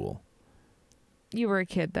the school. You were a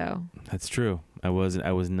kid, though. That's true. I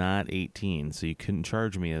was not 18, so you couldn't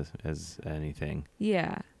charge me as anything.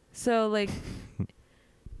 Yeah. So like,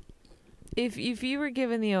 if you were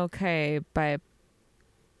given the okay by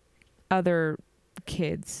other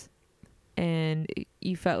kids, and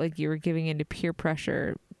you felt like you were giving into peer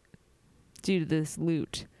pressure due to this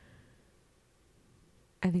loot,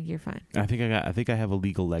 I think you're fine. I think I have a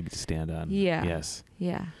legal leg to stand on. Yeah. Yes.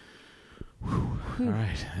 Yeah. All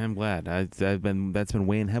right. I'm glad. That's been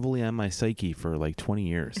weighing heavily on my psyche for like 20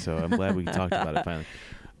 years. So I'm glad we talked about it finally.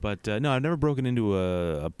 But no, I've never broken into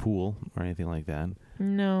a pool or anything like that.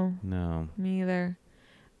 No. No. Me either.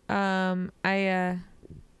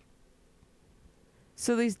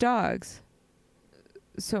 So these dogs.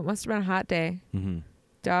 So it must have been a hot day. Mm-hmm.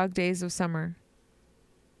 Dog days of summer.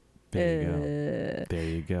 There you go. There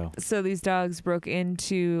you go. So these dogs broke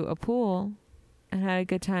into a pool and had a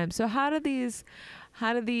good time. So how did the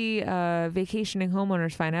vacationing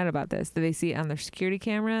homeowners find out about this? Did they see it on their security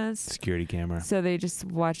cameras? Security camera. So they just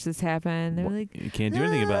watched this happen. They were like, you can't do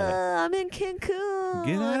anything about it. I'm in Cancun.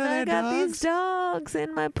 Get out of there, I got dogs. these dogs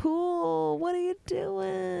in my pool. What are you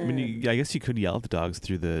doing? I mean, I guess you could yell at the dogs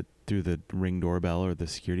through the Ring doorbell or the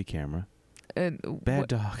security camera. Bad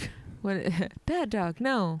dog. What? Bad dog.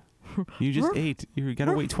 No. You just ate. You got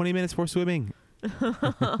to wait 20 minutes for swimming.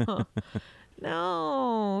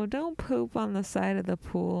 No, don't poop on the side of the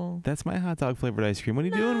pool. That's my hot dog flavored ice cream. What are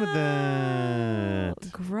you doing with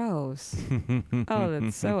that? Gross. Oh,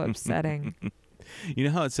 that's so upsetting. You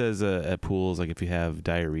know how it says at pools, like if you have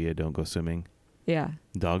diarrhea, don't go swimming? Yeah.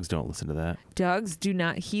 Dogs don't listen to that. Dogs do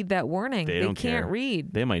not heed that warning. They don't can't care.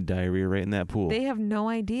 read. They might diarrhea right in that pool. They have no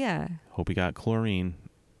idea. Hope you got chlorine,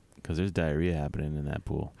 because there's diarrhea happening in that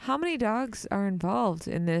pool. How many dogs are involved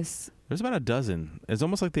in this? There's about a dozen. It's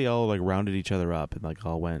almost like they all like rounded each other up and like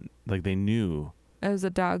all went, like they knew. It was a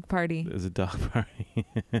dog party. It was a dog party.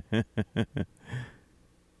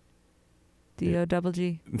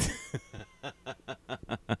 D-O-double-G.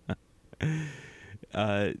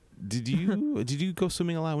 Did you go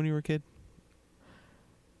swimming a lot when you were a kid?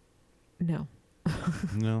 No.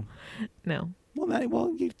 No. No.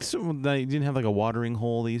 Well, you didn't have like a watering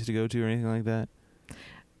hole they used to go to or anything like that.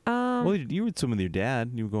 Well, you would swim with your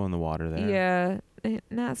dad. You would go in the water there. Yeah,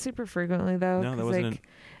 not super frequently though. No, that wasn't. Like,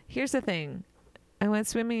 here's the thing: I went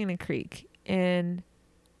swimming in a creek, and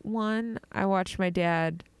I watched my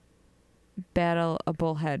dad battle a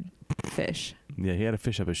bullhead fish. Yeah, he had a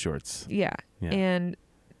fish up his shorts. Yeah. And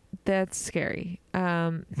that's scary.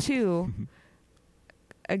 2,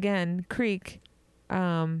 again, creek,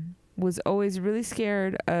 was always really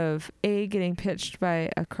scared of A, getting pitched by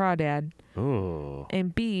a crawdad. Oh.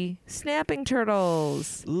 And B, snapping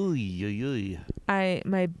turtles.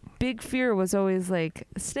 My big fear was always like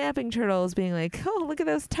snapping turtles being like, oh, look at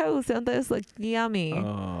those toes. Don't those look yummy?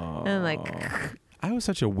 Oh. And like, I was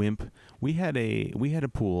such a wimp. We had a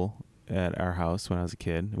pool at our house when I was a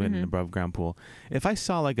kid. We had an above ground pool. If I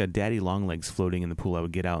saw like a daddy long legs floating in the pool, I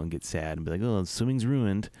would get out and get sad and be like, oh, swimming's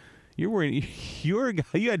ruined. You're worried.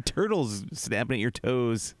 You had turtles snapping at your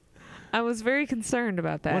toes. I was very concerned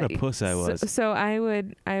about that. What a puss I was. So I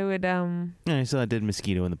would. I saw a dead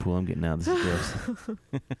mosquito in the pool. I'm getting out. This is gross.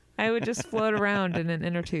 I would just float around in an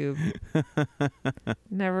inner tube.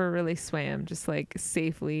 Never really swam, just like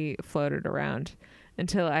safely floated around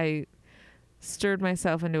until I stirred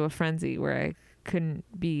myself into a frenzy where I couldn't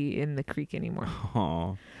be in the creek anymore.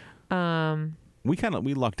 Aww.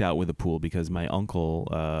 We lucked out with a pool because my uncle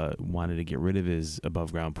wanted to get rid of his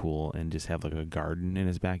above ground pool and just have like a garden in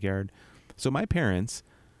his backyard. So my parents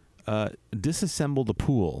disassembled a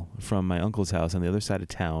pool from my uncle's house on the other side of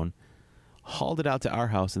town, hauled it out to our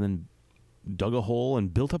house, and then dug a hole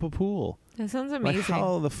and built up a pool. That sounds amazing. Like,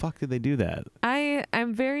 how the fuck did they do that?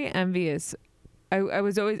 I'm very envious I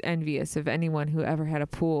was always envious of anyone who ever had a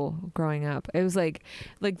pool growing up. It was like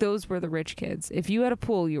those were the rich kids. If you had a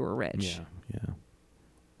pool, you were rich. Yeah.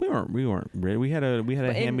 We weren't rich. We had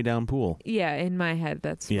a hand-me-down pool. Yeah, in my head,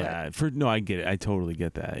 that's Yeah, I get it. I totally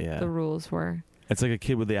get that. Yeah. the rules were. It's like a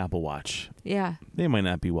kid with the Apple Watch. Yeah. They might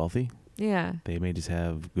not be wealthy. Yeah. They may just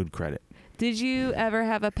have good credit. Did you ever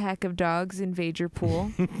have a pack of dogs invade your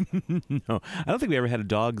pool? No. I don't think we ever had a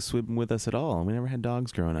dog swim with us at all. We never had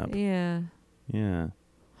dogs growing up. Yeah. Yeah.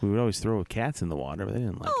 We would always throw cats in the water, but they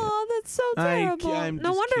didn't like it. Oh, that's so terrible. I'm No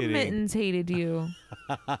just wonder kidding. Mittens hated you.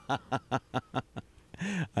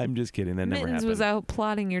 I'm just kidding. That never Mittens happened. was out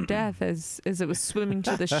plotting your death as it was swimming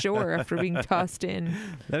to the shore after being tossed in.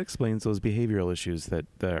 That explains those behavioral issues that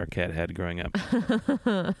our cat had growing up.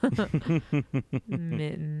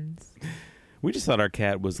 Mittens. We just thought our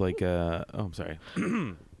cat was like I'm sorry.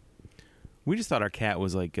 We just thought our cat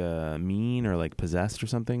was like mean or like possessed or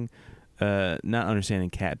something. Not understanding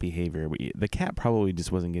cat behavior. The cat probably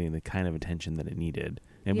just wasn't getting the kind of attention that it needed,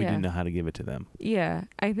 and we Yeah. didn't know how to give it to them. Yeah,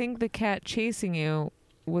 I think the cat chasing you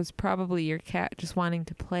was probably your cat just wanting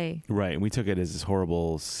to play. Right, and we took it as this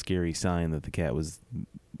horrible, scary sign that the cat was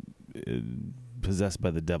possessed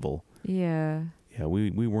by the devil. Yeah. Yeah,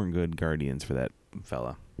 we weren't good guardians for that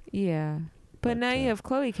fella. Yeah. But now you have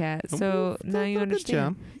Chloe Cat, so now you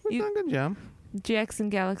understand. We've done a good job. Jackson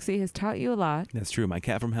Galaxy has taught you a lot. That's true. My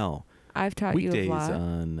cat from hell. I've taught Weekdays you a lot.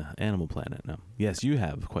 on Animal Planet. No. Yes, you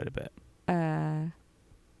have quite a bit.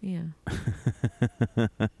 Yeah.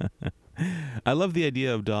 I love the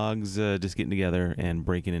idea of dogs just getting together and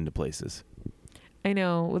breaking into places. I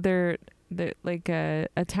know. They're like a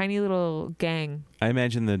tiny little gang. I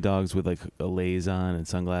imagine the dogs with like a lays on and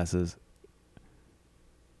sunglasses.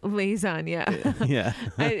 Lays on, yeah. Yeah.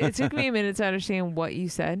 It took me a minute to understand what you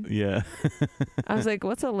said. Yeah. I was like,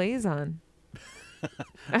 what's a lays on?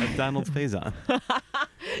 Donald Faison.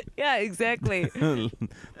 Yeah, exactly. Donald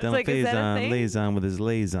like, is that a Faison thing? lays on with his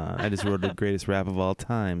lays on. I just wrote the greatest rap of all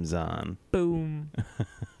times on. Boom.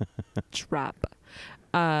 Drop.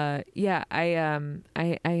 Yeah, I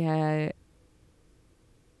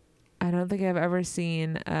don't think I've ever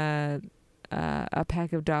seen a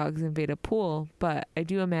pack of dogs invade a pool, but I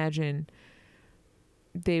do imagine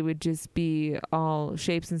they would just be all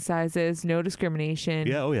shapes and sizes, no discrimination.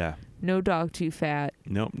 Yeah, oh yeah. No dog too fat.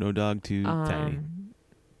 Nope, no dog too tiny.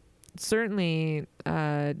 Certainly,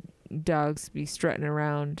 dogs be strutting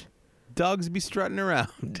around. Dogs be strutting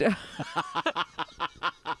around.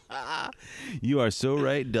 You are so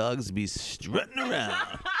right. Dogs be strutting around.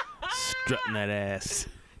 Strutting that ass.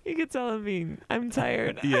 You can tell I'm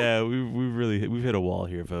tired. Yeah, we've hit a wall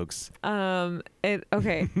here, folks.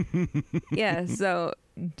 Okay. Yeah, so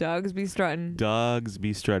dogs be strutting. Dogs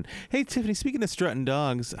be strutting. Hey, Tiffany, speaking of strutting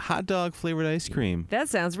dogs, hot dog flavored ice cream. That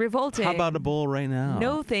sounds revolting. How about a bowl right now?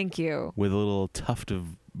 No, thank you. With a little tuft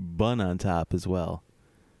of bun on top as well.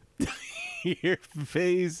 Your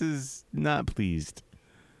face is not pleased.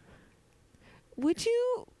 Would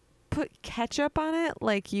you put ketchup on it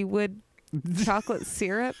like you would chocolate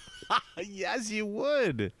syrup? Yes, you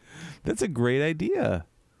would. That's a great idea.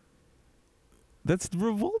 That's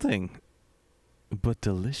revolting, but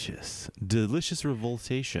delicious. Delicious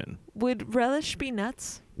revoltation. Would relish be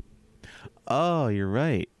nuts? Oh, you're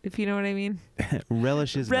right. If you know what I mean.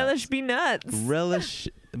 Relish is Relish nuts. be nuts. Relish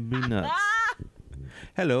be nuts.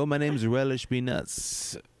 Hello, my name's Relish be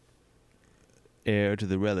Nuts, heir to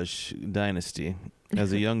the Relish dynasty.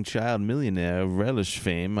 As a young child millionaire of Relish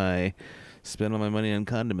fame, I spent all my money on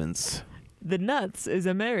condiments. The Nuts is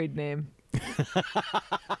a married name.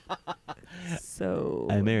 So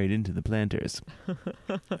I married into the Planters.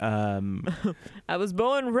 I was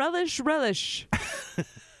born relish.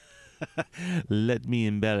 Let me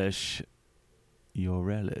embellish your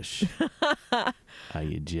relish. Are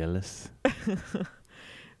you jealous?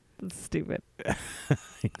 That's stupid. I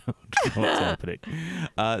know what's happening.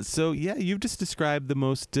 So, yeah, you've just described the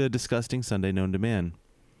most disgusting Sunday known to man.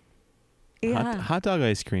 Yeah. Hot dog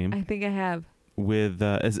ice cream I think I have. with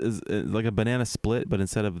is like a banana split, but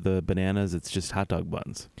instead of the bananas, it's just hot dog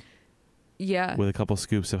buns Yeah. with a couple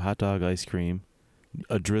scoops of hot dog ice cream,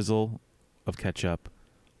 a drizzle of ketchup,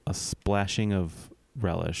 a splashing of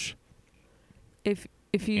relish, If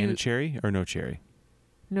you and a cherry or no cherry.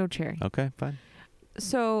 no cherry. Okay, fine.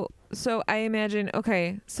 So I imagine,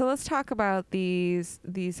 okay, so let's talk about these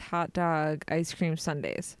hot dog ice cream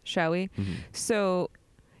sundaes, shall we? Mm-hmm. So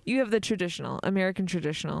you have the traditional, American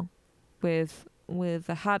traditional with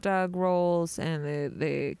the hot dog rolls and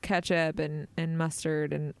the ketchup and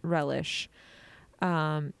mustard and relish.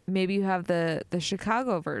 Maybe you have the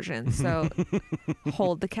Chicago version. So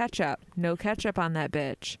hold the ketchup. No ketchup on that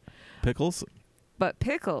bitch. Pickles? but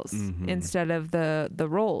pickles Mhm. instead of the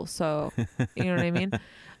roll. So you know what I mean?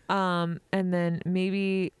 And then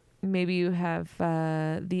maybe you have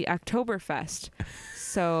the Oktoberfest.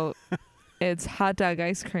 So it's hot dog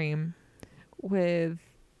ice cream with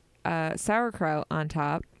sauerkraut on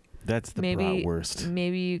top. That's the bratwurst.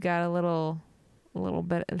 Maybe you got a little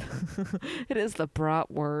bit. It is the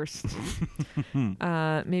bratwurst.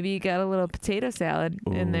 Maybe you got a little potato salad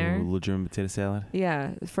in there. A little German potato salad.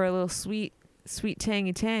 Yeah, for a little sweet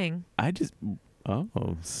tangy tang. Tell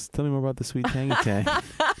me more about the sweet tangy tang.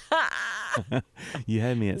 You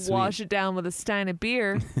had me at sweet. Wash it down with a stein of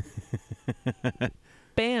beer.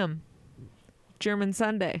 Bam. German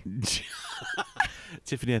Sunday.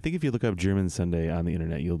 Tiffany, I think if you look up German Sunday on the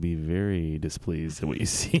internet, you'll be very displeased at what you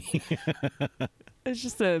see. It's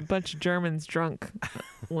just a bunch of Germans drunk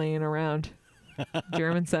laying around.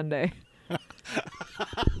 German Sunday.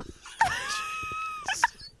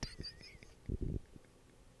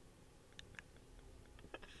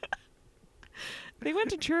 They went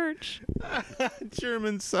to church.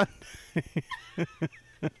 German Sunday.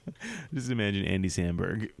 Just imagine Andy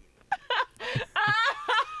Samberg.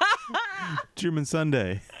 German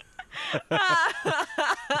Sunday.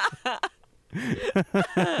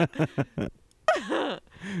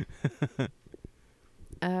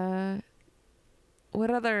 What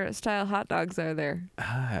other style hot dogs are there?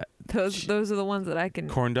 Those are the ones that I can.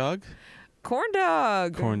 Corn dog. Corn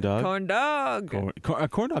dog. Corn dog. Corn dog. A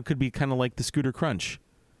corn dog could be kind of like the Scooter Crunch.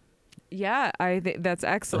 Yeah, I think that's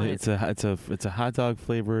excellent. It's a hot dog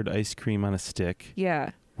flavored ice cream on a stick.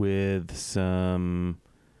 Yeah. With some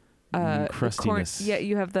crustiness.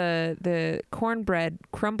 You have the cornbread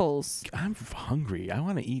crumbles. I'm hungry. I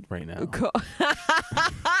want to eat right now.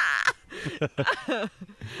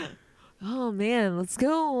 Oh man, let's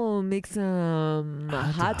go make some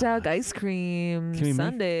hot dog ice cream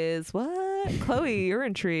sundaes. What? Chloe, you're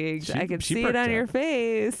intrigued. I can see it on your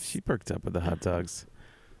face. She perked up with the hot dogs.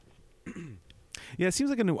 Yeah, it seems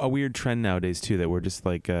like a weird trend nowadays too, that we're just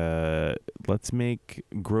like, let's make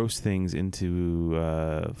gross things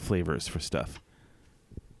into flavors for stuff.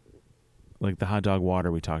 Like the hot dog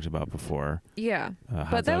water we talked about before. Yeah,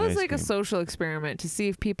 but that was like a social experiment to see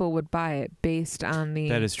if people would buy it based on the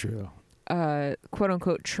that is true, quote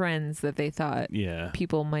unquote trends that they thought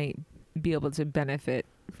people might be able to benefit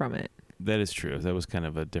from it. That is true. That was kind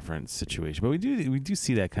of a different situation, but we do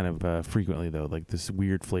see that kind of frequently though, like this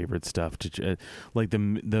weird flavored stuff, like the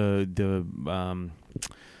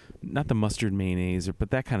not the mustard mayonnaise,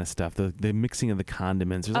 but that kind of stuff. The mixing of the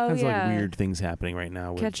condiments. There's all kinds of like weird things happening right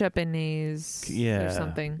now. With ketchup and mayonnaise, or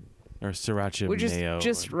something, or sriracha mayo,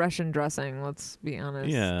 just Russian dressing. Let's be honest.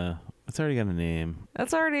 Yeah, it's already got a name.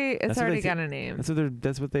 It's already got a name.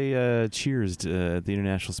 That's what they cheersed at the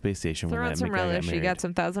International Space Station. Throw on some relish. You got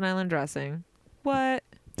some Thousand Island dressing. What?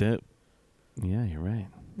 Yeah, you're right.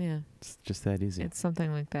 Yeah, it's just that easy. It's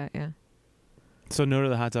something like that. Yeah. So no to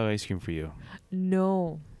the hot dog ice cream for you?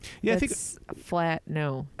 No. Yeah, that's I think flat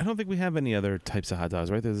no. I don't think we have any other types of hot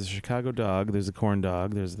dogs, right? There's a Chicago dog, there's a corn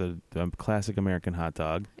dog, there's the classic American hot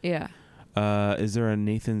dog. Yeah. Is there a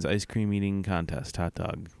Nathan's ice cream eating contest hot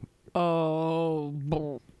dog? Oh.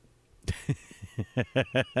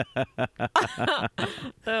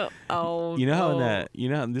 You know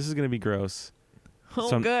how this is going to be gross.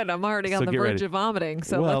 Oh, good. I'm already on the verge of vomiting,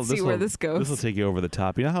 so let's see where this goes. This will take you over the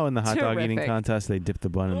top. You know how in the hot dog eating contest, they dip the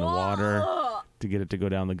bun in the water to get it to go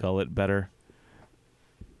down the gullet better?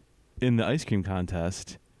 In the ice cream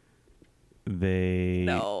contest, they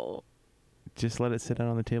just let it sit out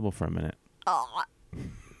on the table for a minute. Oh.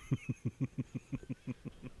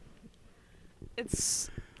 It's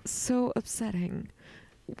so upsetting.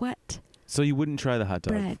 What? So you wouldn't try the hot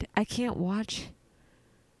dog? Bread. I can't watch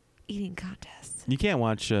eating contests. You can't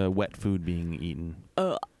watch wet food being eaten.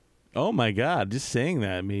 Oh my God! Just saying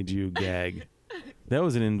that made you gag. That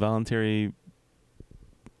was an involuntary.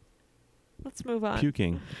 Let's move on.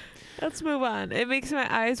 Puking. Let's move on. It makes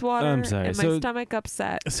my eyes water I'm sorry. and my stomach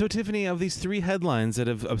upset. So, Tiffany, of these 3 headlines that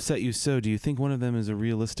have upset you so, do you think one of them is a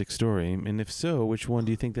realistic story? And if so, which one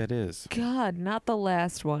do you think that is? God, not the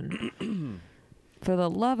last one. For the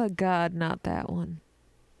love of God, not that one.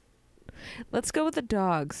 Let's go with the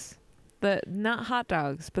dogs. Not hot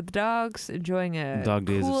dogs, but the dogs enjoying a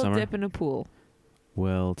cool dip in a pool.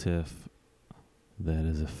 Well, Tiff, that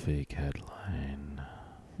is a fake headline.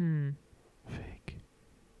 Fake.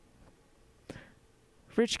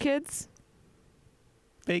 Rich kids?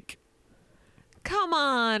 Fake. Come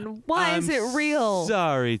on. Why is it real?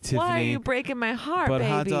 Sorry, Tiffany. Why are you breaking my heart, but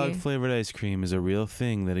baby? Hot dog flavored ice cream is a real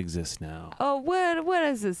thing that exists now. Oh, what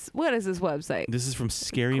is this? What is this website? This is from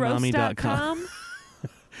scarymommy.com.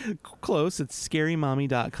 Close. It's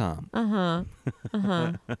scarymommy.com.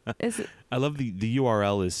 Is it? I love the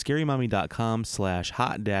URL is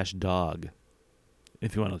scarymommy.com/hot-dog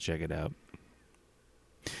if you want to check it out.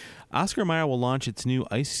 Oscar Mayer will launch its new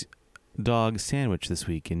Ice Dog sandwich this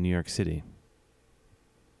week in New York City.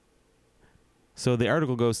 So the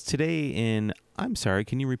article goes, today in, I'm sorry,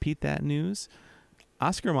 can you repeat that news?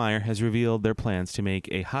 Oscar Mayer has revealed their plans to make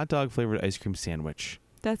a hot dog flavored ice cream sandwich.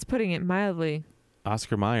 That's putting it mildly.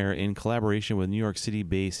 Oscar Mayer, in collaboration with New York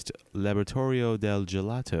City-based Laboratorio del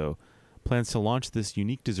Gelato, plans to launch this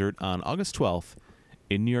unique dessert on August 12th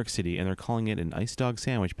in New York City, and they're calling it an ice dog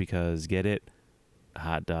sandwich because, get it?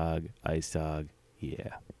 Hot dog, ice dog,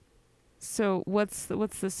 yeah. So what's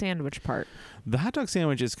the sandwich part? The hot dog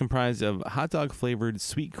sandwich is comprised of hot dog flavored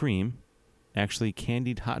sweet cream, actually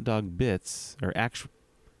candied hot dog bits, or actual.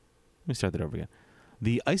 Let me start that over again.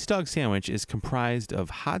 The ice dog sandwich is comprised of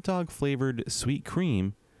hot dog flavored sweet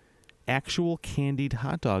cream, actual candied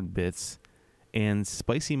hot dog bits, and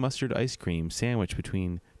spicy mustard ice cream sandwiched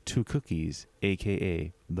between two cookies,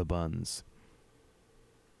 aka the buns.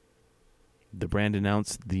 The brand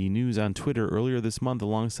announced the news on Twitter earlier this month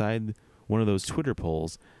alongside one of those Twitter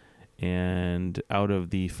polls, and out of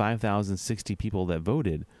the 5,060 people that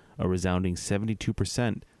voted, a resounding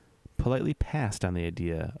 72% politely passed on the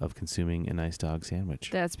idea of consuming an ice dog sandwich.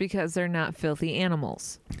 That's because they're not filthy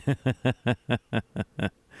animals.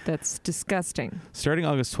 That's disgusting. Starting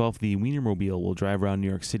August 12th, the Wienermobile will drive around New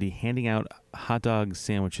York City handing out hot dog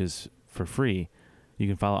sandwiches for free. You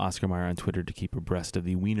can follow Oscar Mayer on Twitter to keep abreast of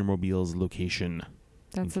the Wienermobile's location.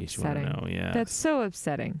 That's in case upsetting. You want to know. Yeah. That's so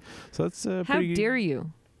upsetting. So that's How dare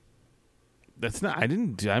you? That's not. I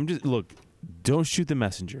didn't. I'm just look. Don't shoot the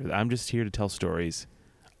messenger. I'm just here to tell stories.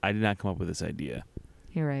 I did not come up with this idea.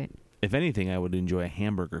 You're right. If anything, I would enjoy a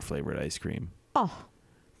hamburger flavored ice cream. Oh,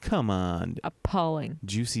 come on. Appalling.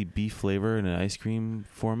 Juicy beef flavor in an ice cream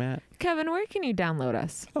format. Kevin, where can you download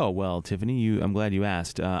us? Oh, well, Tiffany, I'm glad you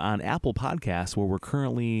asked. On Apple Podcasts, where we're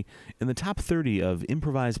currently in the top 30 of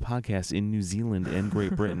improvised podcasts in New Zealand and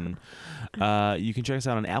Great Britain. You can check us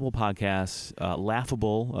out on Apple Podcasts.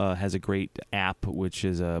 Laughable has a great app, which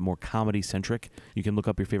is more comedy-centric. You can look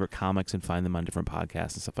up your favorite comics and find them on different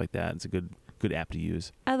podcasts and stuff like that. It's a good app to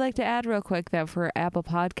use. I'd like to add real quick that for Apple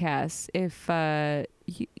Podcasts, if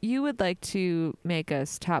you would like to make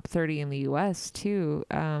us top 30 in the U.S. too,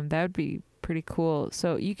 that would be pretty cool.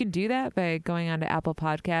 So you can do that by going on to Apple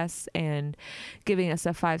Podcasts and giving us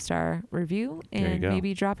a 5-star review and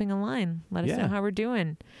maybe dropping a line. Let us know how we're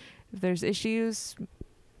doing. If there's issues,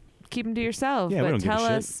 keep them to yourself. Yeah, but we don't tell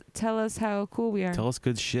give a us tell us how cool we are. Tell us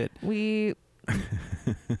good shit. We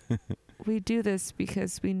do this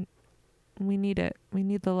because we need it. We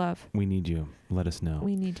need the love. We need you. Let us know.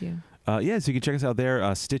 We need you. So you can check us out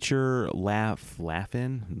there. Stitcher,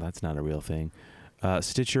 Laugh-In. That's not a real thing.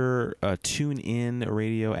 Stitcher, TuneIn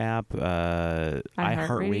radio app,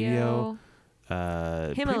 iHeartRadio,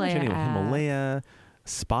 Himalaya,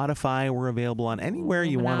 Spotify. We're available on anywhere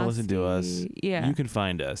you want to listen to us. Yeah. You can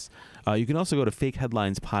find us. You can also go to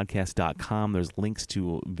fakeheadlinespodcast.com. There's links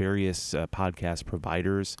to various podcast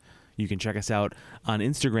providers. You can check us out on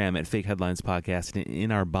Instagram at Fake Headlines Podcast. And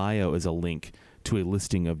in our bio is a link to a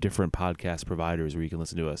listing of different podcast providers where you can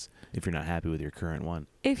listen to us if you're not happy with your current one.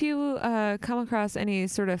 If you come across any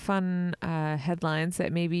sort of fun headlines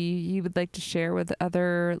that maybe you would like to share with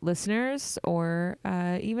other listeners or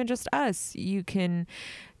even just us, you can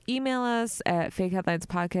email us at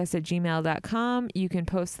fakeheadlinespodcast@gmail.com. You can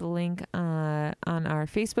post the link on our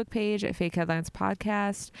Facebook page at Fake Headlines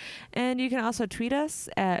Podcast. And you can also tweet us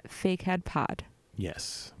at FakeheadPod.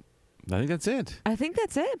 Yes. I think that's it. I think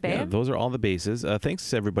that's it, babe. Yeah, those are all the bases.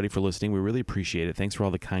 Thanks, everybody, for listening. We really appreciate it. Thanks for all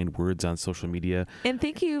the kind words on social media. And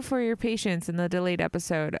thank you for your patience in the delayed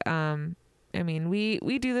episode. I mean, we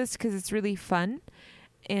do this because it's really fun.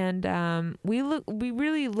 And we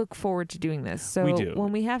really look forward to doing this. So we do.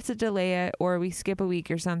 When we have to delay it or we skip a week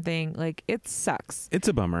or something, like, it sucks. It's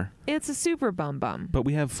a bummer. It's a super bum. But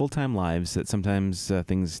we have full-time lives that sometimes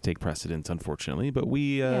things take precedence, unfortunately. But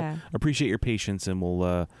we appreciate your patience, and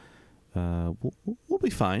we'll be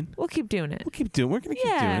fine. We'll keep doing it. We're going to keep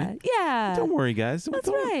doing it. Yeah. Don't worry, guys. That's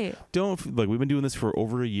right. We've been doing this for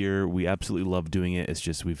over a year. We absolutely love doing it. It's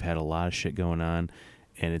just we've had a lot of shit going on,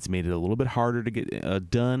 and it's made it a little bit harder to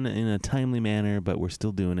get done in a timely manner, but we're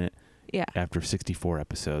still doing it. Yeah. After 64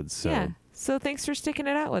 episodes. So. Yeah. So thanks for sticking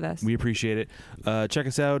it out with us. We appreciate it. Check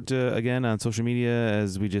us out again on social media,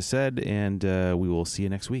 as we just said, and we will see you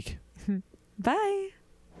next week. Bye.